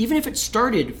relationship, even if it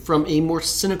started from a more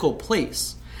cynical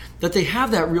place, that they have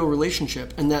that real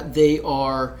relationship and that they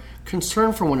are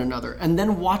concerned for one another, and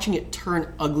then watching it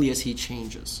turn ugly as he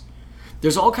changes.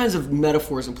 There's all kinds of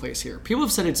metaphors in place here. People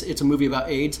have said it's a movie about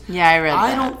AIDS. Yeah, I read that.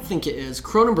 I don't think it is.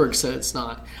 Cronenberg said it's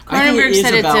not. Cronenberg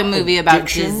said it's a movie about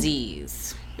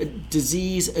disease.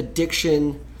 Disease,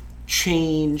 addiction,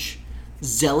 change,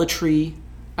 zealotry.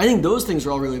 I think those things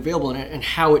are all really available in it, and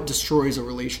how it destroys a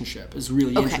relationship is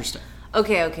really interesting.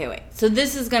 Okay, wait. So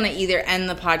this is going to either end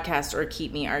the podcast or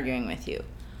keep me arguing with you.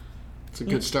 It's a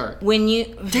good start. When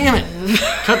you... Damn it!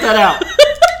 Cut that out.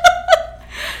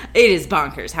 It is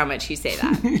bonkers how much you say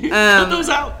that. Cut those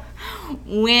out.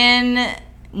 When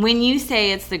you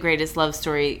say it's the greatest love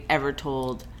story ever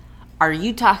told, are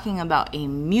you talking about a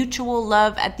mutual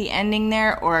love at the ending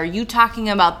there, or are you talking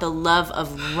about the love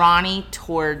of Ronnie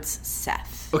towards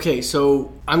Seth? Okay,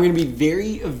 so I'm going to be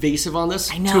very evasive on this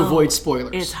to avoid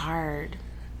spoilers. It's hard.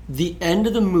 The end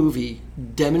of the movie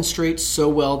demonstrates so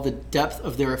well the depth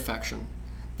of their affection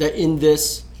that in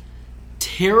this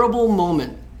terrible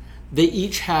moment, they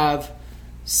each have...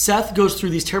 Seth goes through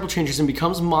these terrible changes and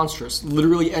becomes monstrous,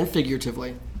 literally and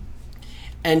figuratively.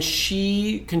 And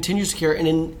she continues to care.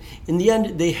 And in the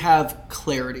end, they have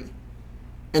clarity.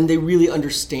 And they really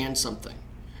understand something.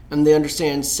 and they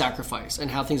understand sacrifice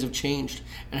and how things have changed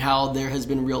and how there has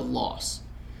been real loss.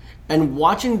 And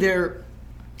watching their...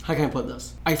 How can I put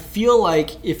this? I feel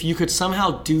like if you could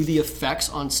somehow do the effects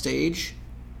on stage,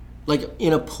 like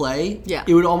in a play,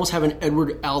 it would almost have an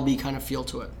Edward Albee kind of feel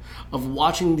to it. Of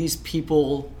watching these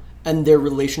people and their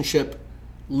relationship,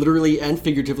 literally and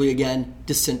figuratively again,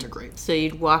 disintegrate. So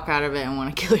you'd walk out of it and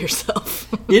want to kill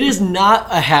yourself. It is not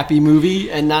a happy movie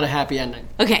and not a happy ending.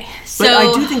 Okay, so... But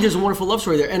I do think there's a wonderful love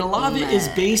story there. And a lot of it is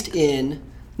based in...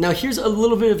 Now, here's a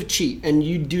little bit of a cheat, and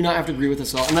you do not have to agree with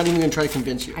this at all. I'm not even going to try to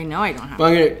convince you. I know I don't have to. But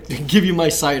I'm going to give you my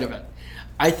side of it.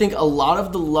 I think a lot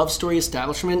of the love story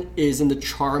establishment is in the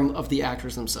charm of the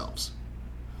actors themselves.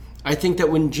 I think that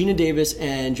when Gina Davis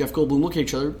and Jeff Goldblum look at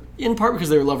each other, in part because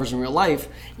they're lovers in real life,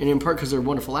 and in part because they're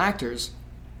wonderful actors,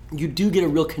 you do get a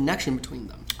real connection between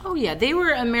them. Oh yeah, they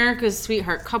were America's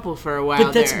sweetheart couple for a while.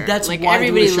 But that's like why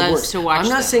everybody the loves works. to watch. I'm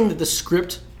not saying that the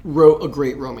script wrote a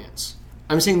great romance.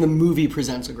 I'm saying the movie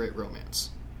presents a great romance.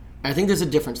 I think there's a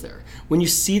difference there. When you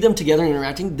see them together and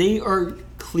interacting, they are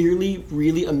clearly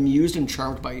really amused and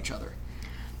charmed by each other.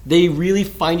 They really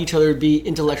find each other to be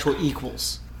intellectual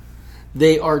equals.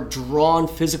 They are drawn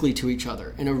physically to each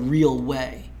other in a real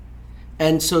way.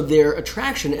 And so their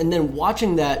attraction, and then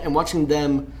watching that and watching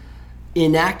them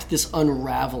enact this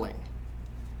unraveling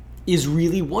is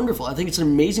really wonderful. I think it's an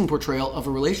amazing portrayal of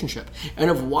a relationship and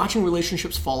of watching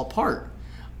relationships fall apart.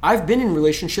 I've been in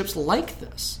relationships like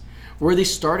this, where they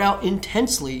start out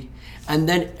intensely and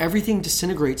then everything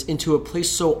disintegrates into a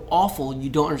place so awful you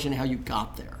don't understand how you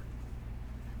got there.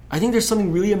 I think there's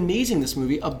something really amazing in this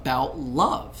movie about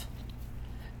love.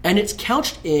 And it's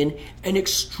couched in an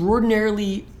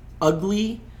extraordinarily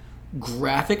ugly,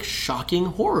 graphic, shocking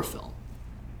horror film.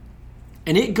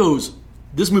 And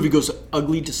this movie goes to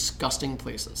ugly, disgusting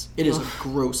places. It is a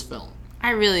gross film.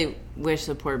 I really wish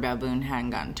the poor baboon hadn't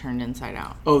gotten turned inside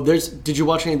out. Oh, did you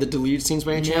watch any of the deleted scenes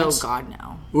by any chance? No, God,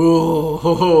 no.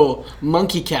 Oh,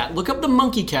 monkey cat. Look up the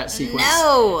monkey cat sequence.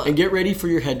 No! And get ready for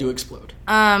your head to explode.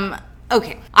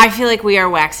 Okay. I feel like we are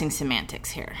waxing semantics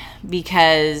here.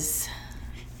 Because...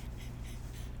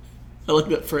 I like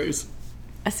that phrase.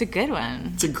 That's a good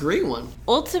one. It's a great one.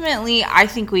 Ultimately, I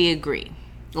think we agree.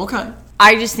 Okay.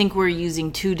 I just think we're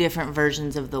using two different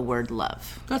versions of the word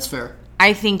love. That's fair.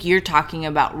 I think you're talking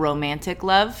about romantic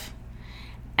love,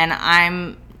 and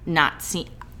I'm not seeing...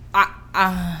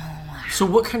 So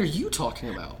what kind are you talking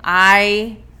about?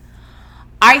 I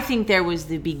think there was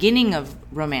the beginning of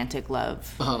romantic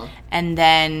love, and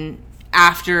then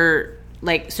after...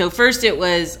 so first it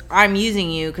was, I'm using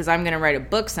you because I'm going to write a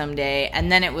book someday.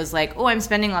 And then it was like, oh, I'm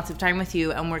spending lots of time with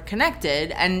you and we're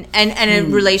connected. And a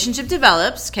relationship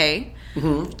develops, okay?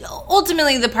 Mm-hmm.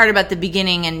 Ultimately, the part about the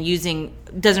beginning and using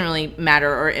doesn't really matter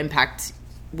or impact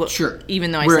sure.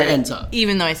 Even though where it ends up.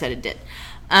 Even though I said it did.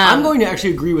 I'm going to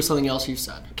actually agree with something else you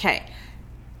said. Okay.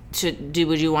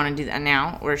 Would you want to do that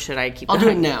now or should I keep I'll do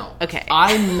it now. Okay.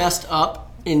 I messed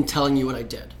up in telling you what I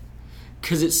did.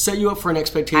 Because it set you up for an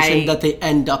expectation that they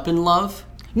end up in love.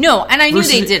 No, and I knew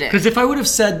they didn't. Because if I would have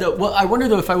said that... Well, I wonder,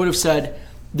 though, if I would have said,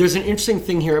 there's an interesting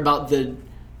thing here about the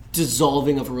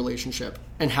dissolving of a relationship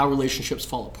and how relationships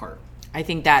fall apart. I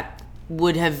think that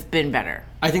would have been better.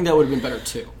 I think that would have been better,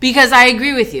 too. Because I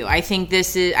agree with you. I think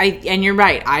this is... and you're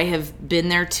right. I have been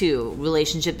there, too.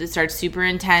 Relationship that starts super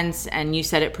intense, and you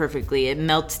said it perfectly. It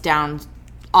melts down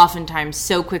oftentimes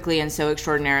so quickly and so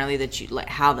extraordinarily that you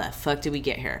how the fuck did we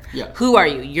get here? Yeah. Who are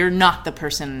you? You're not the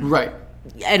person right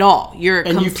at all. You're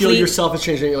you feel yourself has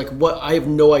changed and you're like, what? I have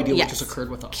no idea what just occurred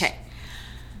with us. Okay.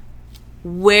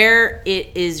 Where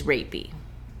it is rapey.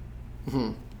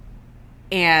 Mm-hmm.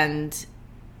 And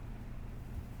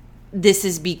this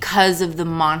is because of the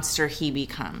monster he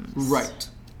becomes. Right.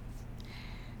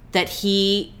 That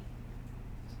he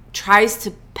tries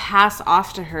to pass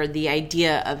off to her the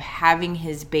idea of having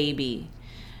his baby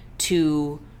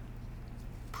to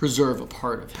preserve a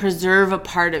part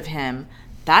of him.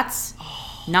 That's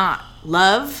not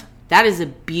love. That is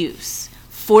abuse.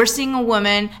 Forcing a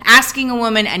woman, asking a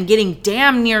woman, and getting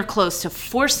damn near close to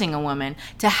forcing a woman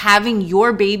to having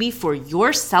your baby for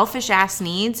your selfish ass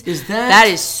needs. That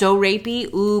is so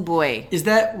rapey. Ooh boy. Is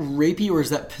that rapey or is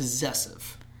that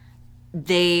possessive?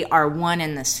 They are one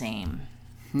and the same.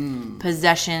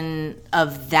 Possession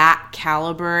of that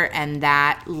caliber and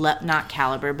that not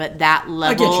caliber, but that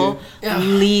level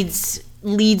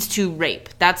leads to rape.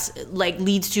 That's like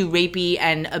leads to rapey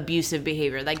and abusive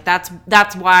behavior. Like that's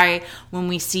why when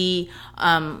we see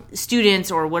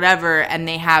students or whatever, and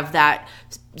they have that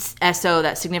SO,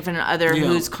 that significant other,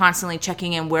 who's constantly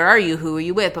checking in, where are you? Who are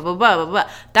you with? Blah blah blah blah blah.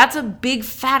 That's a big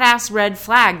fat ass red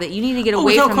flag that you need to get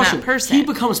away from that person. He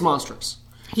becomes monstrous.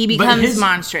 He becomes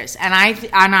monstrous. And I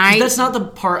that's not the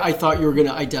part I thought you were going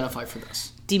to identify for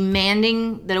this.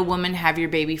 Demanding that a woman have your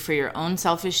baby for your own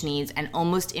selfish needs and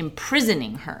almost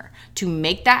imprisoning her to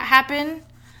make that happen,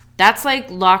 that's like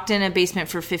locked in a basement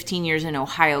for 15 years in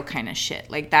Ohio kind of shit.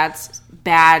 Like, that's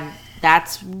bad.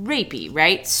 That's rapey,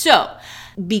 right? So,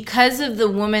 because of the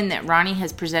woman that Ronnie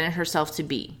has presented herself to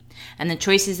be, and the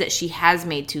choices that she has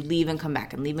made to leave and come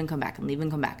back and leave and come back and leave and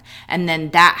come back, and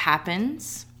then that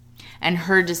happens, and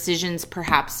her decisions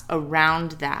perhaps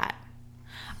around that,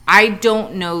 I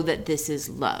don't know that this is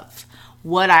love.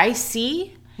 What I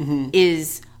see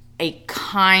is a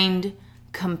kind,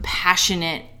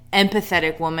 compassionate,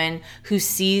 empathetic woman who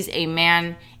sees a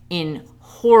man in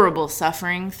horrible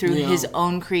suffering through his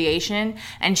own creation,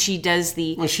 and she does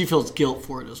well, she feels guilt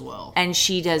for it as well. And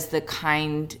she does the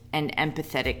kind and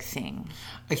empathetic thing.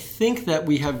 I think that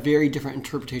we have very different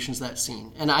interpretations of that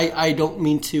scene. And I don't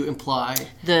mean to imply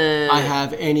I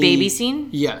have any baby scene?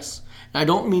 Yes. I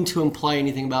don't mean to imply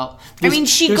anything about... I mean,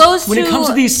 she goes when it comes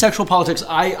to these sexual politics,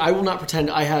 I will not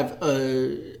pretend I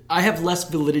have less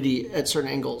validity at certain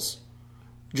angles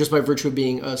just by virtue of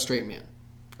being a straight man.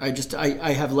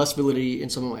 I have less validity in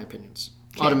some of my opinions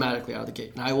automatically out of the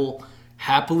gate. And I will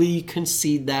happily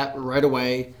concede that right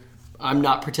away. I'm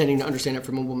not pretending to understand it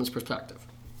from a woman's perspective.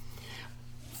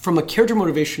 From a character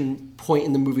motivation point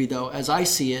in the movie, though, as I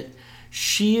see it,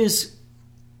 she is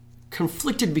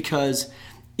conflicted because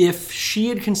if she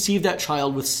had conceived that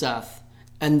child with Seth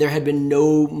and there had been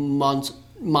no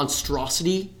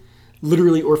monstrosity,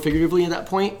 literally or figuratively at that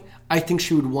point, I think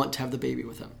she would want to have the baby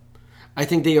with him. I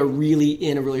think they are really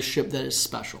in a relationship that is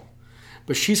special.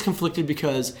 But she's conflicted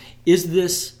because is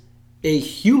this a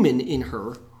human in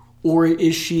her or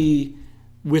is she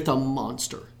with a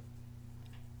monster?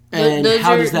 And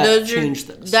how does that change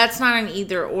things? That's not an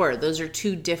either or. Those are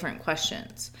two different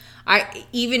questions.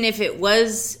 Even if it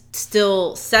was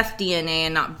still Seth DNA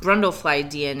and not Brundlefly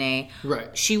DNA,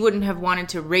 right, she wouldn't have wanted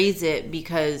to raise it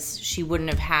because she wouldn't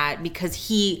have had, because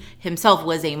he himself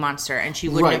was a monster and she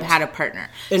wouldn't have had a partner.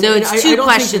 So it's two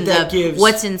questions of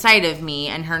what's inside of me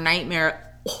and her nightmare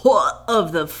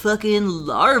of the fucking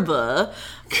larva.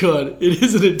 God, it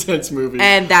is an intense movie.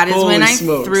 And that is when I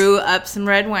threw up some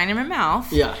red wine in my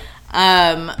mouth. Yeah.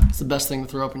 It's the best thing to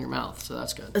throw up in your mouth, so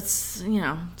that's good. It's,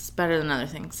 it's better than other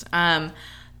things.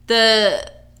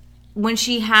 When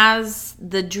she has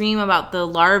the dream about the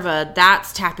larva,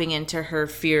 that's tapping into her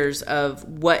fears of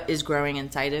what is growing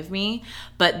inside of me.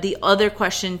 But the other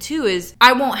question too is,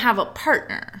 I won't have a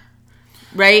partner.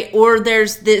 Right? Or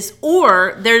there's this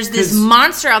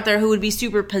monster out there who would be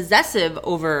super possessive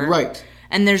over. Right.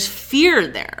 And there's fear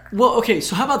there. Well, okay,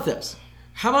 so how about this?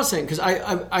 How about saying, because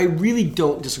I really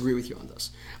don't disagree with you on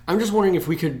this. I'm just wondering if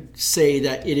we could say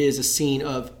that it is a scene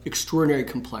of extraordinary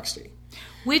complexity.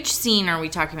 Which scene are we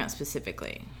talking about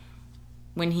specifically?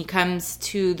 When he comes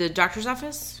to the doctor's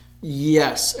office?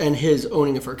 Yes, and his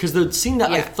owning of her. Because the scene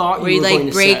that I thought you were going to say... Where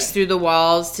he, breaks through the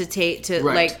walls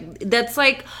that's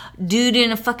like, dude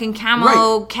in a fucking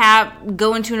camo cap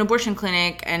going to an abortion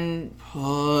clinic and...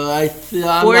 I'm forcing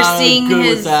not good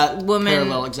his with that woman...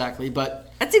 parallel exactly, but...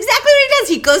 That's exactly what he does.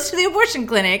 He goes to the abortion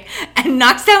clinic and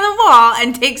knocks down the wall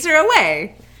and takes her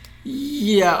away.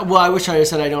 Yeah, well, I wish I had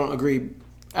said I don't agree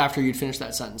after you'd finished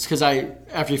that sentence. Because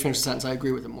after you finished the sentence, I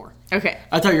agree with it more. Okay.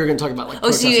 I thought you were going to talk about,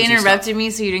 like, so you interrupted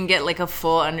me so you didn't get, like, a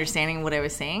full understanding of what I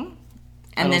was saying?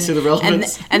 And I don't see the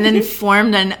relevance. And then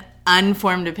formed an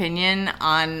unformed opinion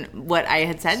on what I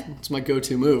had said? It's my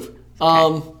go-to move.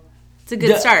 Okay. It's a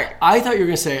good start. I thought you were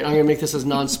going to say it. I'm going to make this as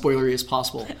non-spoilery as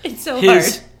possible. It's so hard.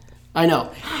 I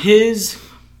know. His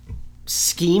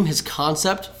scheme, his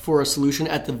concept for a solution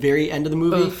at the very end of the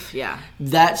movie,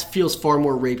 that feels far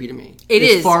more rapey to me.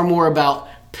 It's far more about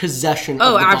possession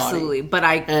of the body. Oh, absolutely. But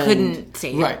I couldn't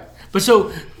say it. Right. But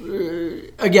so,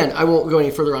 again, I won't go any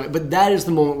further on it, but that is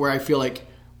the moment where I feel like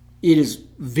it is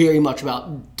very much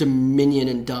about dominion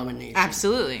and domination.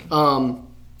 Absolutely. And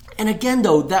again,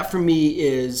 though, that for me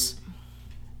is...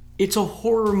 It's a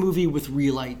horror movie with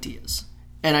real ideas.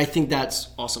 And I think that's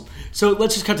awesome. So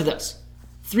let's just cut to this.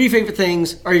 3 favorite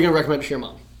things are you going to recommend to your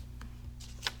mom?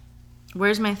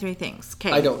 Where's my 3 things?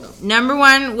 Okay. I don't know. Number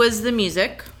 1 was the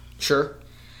music. Sure.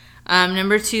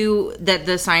 Number 2, that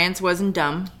the science wasn't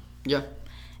dumb. Yeah.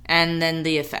 And then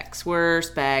the effects were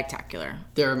spectacular.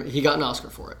 He got an Oscar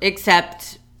for it.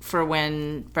 Except for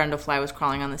when Brundlefly was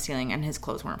crawling on the ceiling and his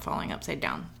clothes weren't falling upside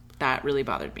down. That really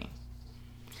bothered me.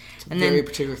 It's a very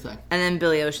particular thing. And then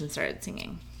Billy Ocean started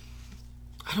singing.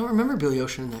 I don't remember Billy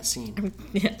Ocean in that scene.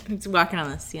 Yeah, he's walking on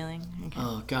the ceiling. Okay.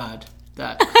 Oh, God.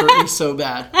 That hurt me so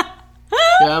bad. Get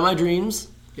out of my dreams.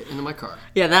 Get into my car.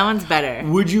 Yeah, that one's better.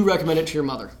 Would you recommend it to your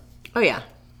mother? Oh, yeah.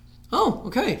 Oh,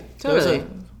 okay. Totally. That was a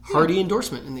hearty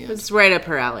endorsement in the end. It's right up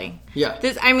her alley. Yeah.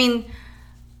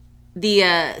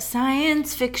 The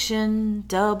science fiction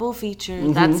double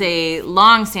feature, that's a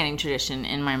long-standing tradition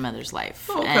in my mother's life.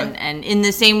 Oh, okay. And in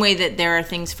the same way that there are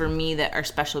things for me that are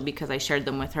special because I shared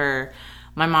them with her,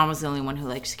 my mom was the only one who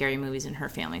liked scary movies in her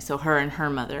family. So her and her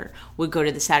mother would go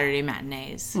to the Saturday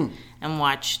matinees and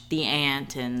watch The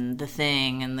Ant and The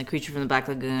Thing and The Creature from the Black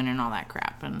Lagoon and all that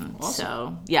crap. And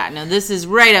so, this is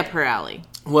right up her alley.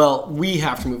 Well, we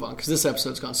have to move on because this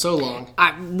episode's gone so long.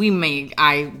 I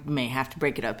may have to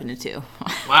break it up into two.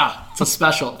 Wow, it's a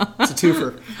special. It's a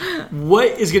twofer. What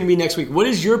is going to be next week? What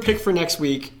is your pick for next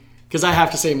week? Because I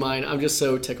have to say mine. I'm just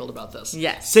so tickled about this.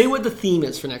 Yes. Say what the theme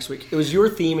is for next week. It was your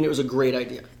theme, and it was a great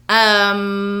idea.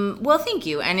 Well, thank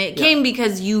you. And it came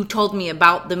because you told me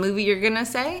about the movie you're going to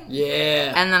say.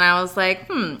 Yeah. And then I was like,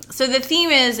 So the theme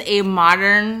is a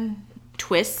modern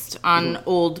twist on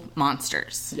old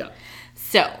monsters. Yeah.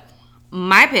 So,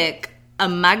 my pick,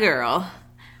 my girl,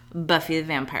 Buffy the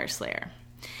Vampire Slayer.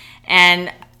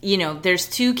 And, there's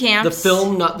two camps. The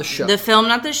film, not the show. The film,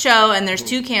 not the show. And there's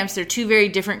two camps. They're two very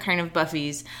different kind of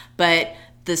Buffys. But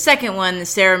the second one, the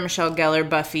Sarah Michelle Gellar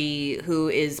Buffy, who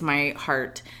is my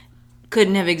heart,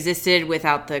 couldn't have existed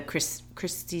without the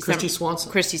Christy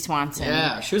Swanson. Christy Swanson.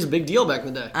 Yeah, she was a big deal back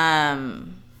in the day.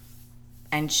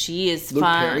 And she is Luke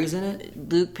fun. Perry's in it?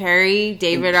 Luke Perry,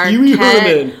 David And Pee Wee Arquette.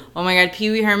 Herman. Oh my God, Pee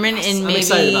Wee Herman in I'm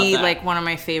excited maybe about that. like one of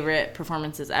my favorite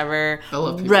performances ever. I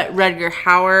love Pee Wee. Rutger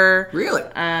Hauer. Really?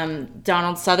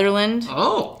 Donald Sutherland.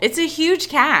 Oh. It's a huge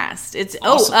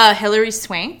Hilary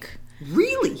Swank.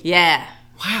 Really? Yeah.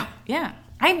 Wow. Yeah.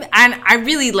 I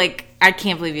really I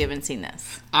can't believe you haven't seen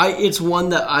this. It's one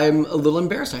that I'm a little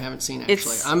embarrassed I haven't seen,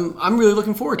 actually. I'm really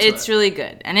looking forward to it. It's really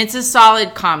good. And it's a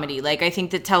solid comedy. I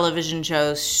think the television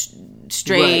show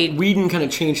strayed... Right. Whedon kind of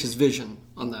changed his vision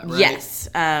on that, right? Yes.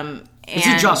 It's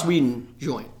a Joss Whedon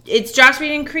joint. It's Joss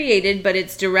Whedon created, but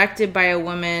it's directed by a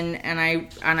woman, and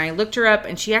I looked her up,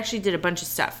 and she actually did a bunch of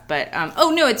stuff. But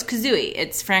it's Kazooie.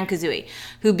 It's Fran Kazooie,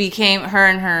 who became her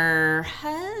and her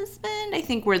husband. I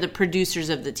think were the producers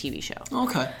of the TV show.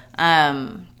 Okay.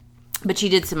 But she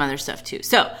did some other stuff too.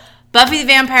 So, Buffy the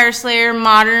Vampire Slayer,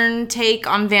 modern take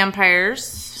on vampires.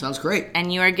 Sounds great.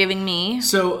 And you are giving me...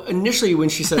 So, initially when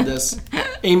she said this,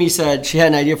 Amy said she had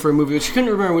an idea for a movie, but she couldn't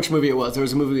remember which movie it was. There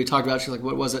was a movie we talked about. She's like,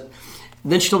 what was it?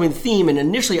 And then she told me the theme, and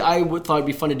initially I thought it'd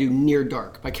be fun to do Near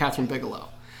Dark by Catherine Bigelow,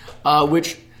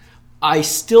 which I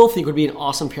still think would be an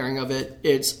awesome pairing of it.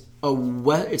 It's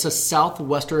a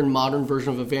southwestern modern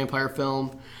version of a vampire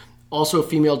film. Also a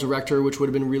female director, which would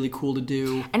have been really cool to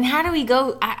do. And how do we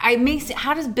go...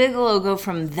 how does Bigelow go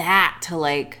from that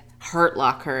to Hurt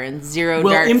Locker and Zero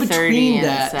Dark 30 in between and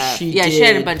that, stuff? she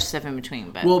had a bunch of stuff in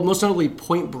between. But most notably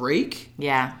Point Break.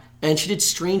 Yeah. And she did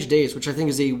Strange Days, which I think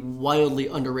is a wildly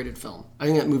underrated film. I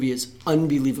think that movie is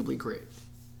unbelievably great.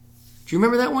 Do you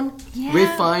remember that one? Yeah.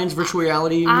 Ralph Fiennes, virtual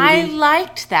reality movie. I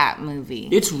liked that movie.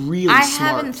 It's really I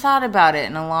smart. haven't thought about it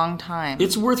in a long time.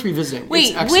 It's worth revisiting.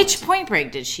 Wait, it's excellent. which Point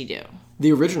Break did she do?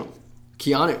 The original.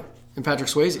 Keanu and Patrick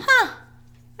Swayze. Huh.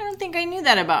 I don't think I knew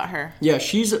that about her. Yeah,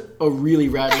 she's a really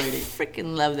rad lady. I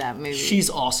freaking love that movie. She's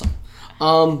awesome.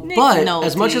 Nick But Nolte.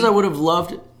 as much as I would have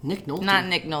loved Nick Nolte. Not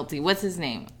Nick Nolte. What's his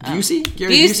name? Busey?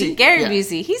 Gary Busey. Gary Yeah.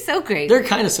 Busey. He's so great. They're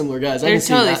kind of similar guys. They're I can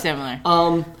see totally that. similar.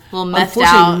 Little methed unfortunately,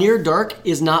 out. Near Dark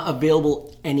is not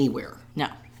available anywhere. No.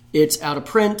 It's out of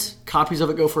print. Copies of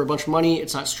it go for a bunch of money.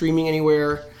 It's not streaming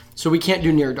anywhere. So we can't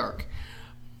do Near Dark.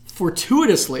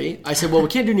 Fortuitously, I said, well, we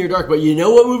can't do Near Dark, but you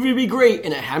know what movie would be great?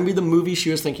 And it happened to be the movie she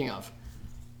was thinking of.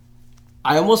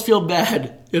 I almost feel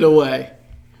bad, in a way.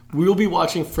 We will be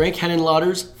watching Frank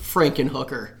Henenlotter's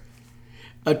Frankenhooker,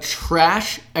 a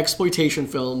trash exploitation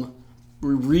film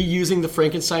reusing the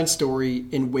Frankenstein story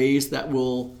in ways that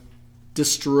will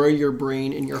destroy your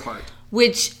brain and your heart.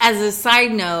 Which, as a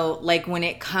side note, when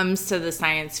it comes to the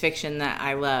science fiction that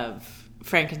I love,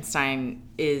 Frankenstein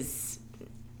is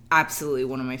absolutely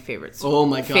one of my favorite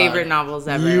favorite novels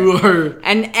ever. You are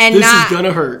and this not, is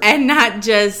gonna hurt. And not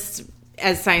just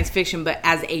as science fiction, but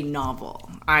as a novel.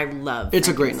 I love It's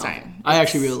a great novel. I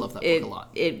actually really love that book a lot.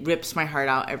 It rips my heart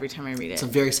out every time I read it. It's a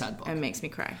very sad book. It makes me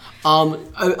cry.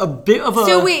 A bit of a...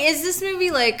 So wait, is this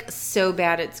movie so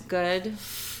bad it's good?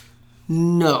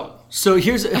 No. So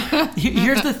here's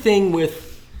the thing with...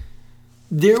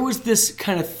 There was this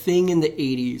kind of thing in the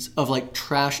 80s of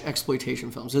trash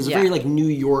exploitation films. There's a very New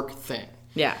York thing.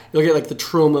 Yeah. You look at the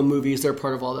Troma movies, they're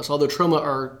part of all this. Although Troma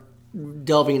are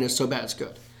delving into So Bad It's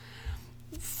Good.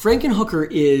 Frankenhooker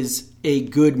is a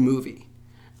good movie,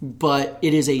 but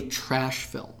it is a trash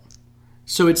film.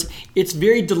 So it's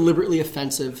very deliberately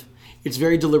offensive. It's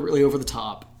very deliberately over the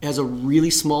top. It has a really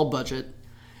small budget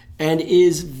and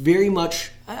is very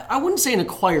much, I wouldn't say an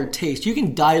acquired taste. You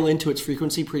can dial into its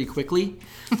frequency pretty quickly.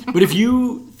 But if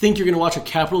you think you're going to watch a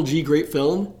capital G great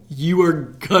film, you are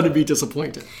going to be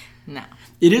disappointed. No.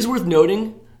 It is worth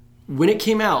noting, when it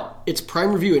came out, its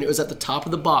prime review, and it was at the top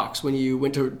of the box when you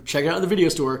went to check it out at the video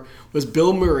store, was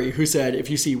Bill Murray, who said, if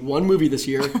you see one movie this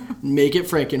year, make it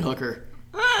Frankenhooker.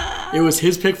 It was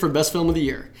his pick for best film of the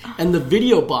year. And the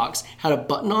video box had a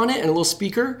button on it and a little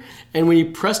speaker, and when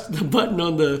you pressed the button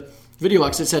on the video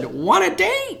box, it said, "Want a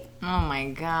date?" Oh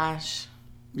my gosh.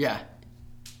 Yeah.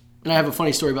 And I have a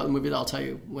funny story about the movie that I'll tell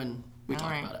you when we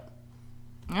talk about it.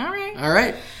 All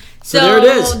right. So there it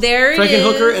is. There it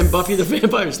Frankenhooker is. and Buffy the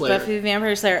Vampire Slayer. Buffy the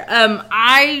Vampire Slayer.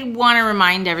 I want to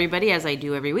remind everybody, as I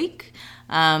do every week,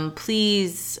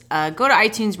 please go to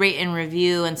iTunes, rate and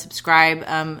review, and subscribe.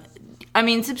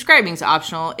 Subscribing is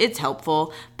optional. It's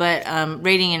helpful, but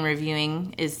rating and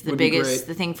reviewing is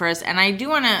the thing for us. And I do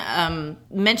want to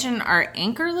mention our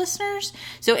Anchor listeners.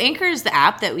 So Anchor is the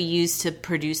app that we use to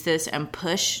produce this and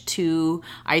push to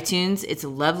iTunes. It's a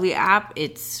lovely app.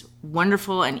 It's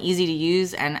wonderful and easy to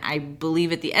use, and I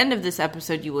believe at the end of this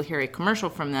episode you will hear a commercial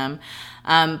from them.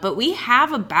 But we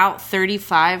have about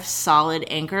 35 solid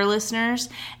Anchor listeners,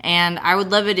 and I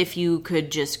would love it if you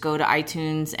could just go to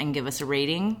iTunes and give us a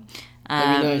rating.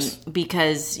 That'd be nice.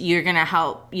 Because you're going to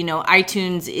help,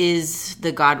 iTunes is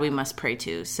the God we must pray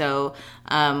to. So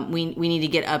we need to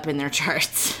get up in their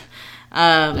charts.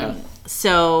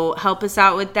 So help us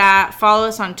out with that. Follow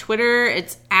us on Twitter.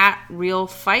 It's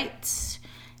 @RealFights.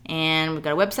 And we've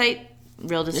got a website,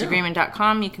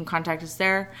 realdisagreement.com. You can contact us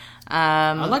there.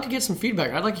 I'd like to get some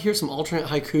feedback. I'd like to hear some alternate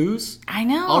haikus. I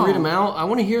know. I'll read them out. I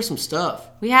want to hear some stuff.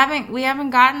 We haven't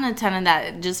gotten a ton of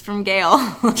that just from Gail.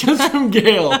 Just from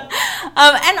Gail.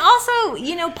 And also,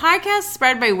 podcasts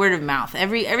spread by word of mouth.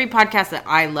 Every podcast that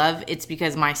I love, it's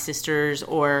because my sisters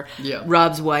or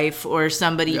Rob's wife or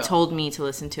somebody told me to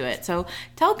listen to it. So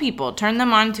tell people, turn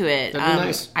them on to it. That'd be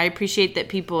nice. I appreciate that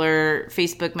people are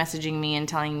Facebook messaging me and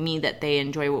telling me that they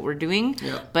enjoy what we're doing.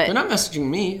 Yeah. But they're not messaging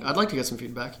me. I'd like to get some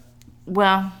feedback.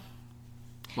 Well,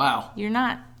 wow. You're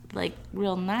not,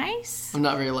 real nice. I'm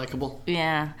not very likable.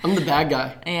 Yeah. I'm the bad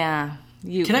guy. Yeah.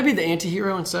 Can I be the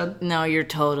anti-hero instead? No, you're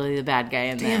totally the bad guy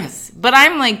in this. But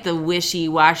I'm the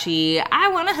wishy-washy, I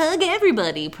want to hug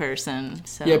everybody person.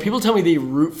 So. Yeah, people tell me they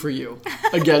root for you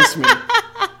against me.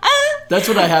 That's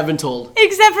what I have been told.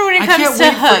 Except for when it comes to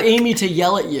Hook. I can't wait for Amy to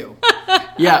yell at you.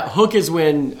 Yeah, Hook is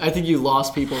when I think you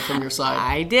lost people from your side.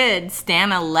 I did.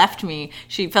 Stana left me.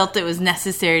 She felt it was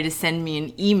necessary to send me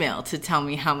an email to tell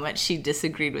me how much she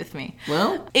disagreed with me.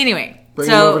 Well, anyway. Bring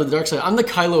him over to the dark side. I'm the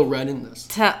Kylo Ren in this.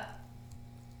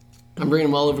 I'm bringing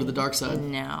him all over to the dark side.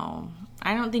 No.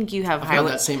 I don't think you have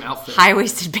that same outfit.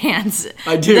 High-waisted pants.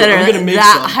 I do. That I'm going to make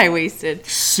that some. High-waisted.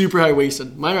 Super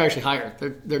high-waisted. Mine are actually higher.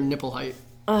 They're nipple height.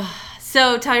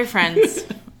 So tell your friends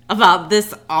about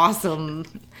this awesome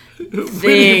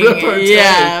thing.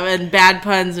 Yeah, and bad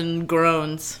puns and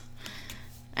groans.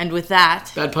 And with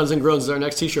that... Bad puns and groans is our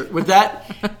next t-shirt. With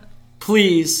that,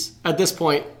 please, at this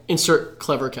point, insert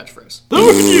clever catchphrase.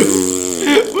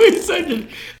 We decided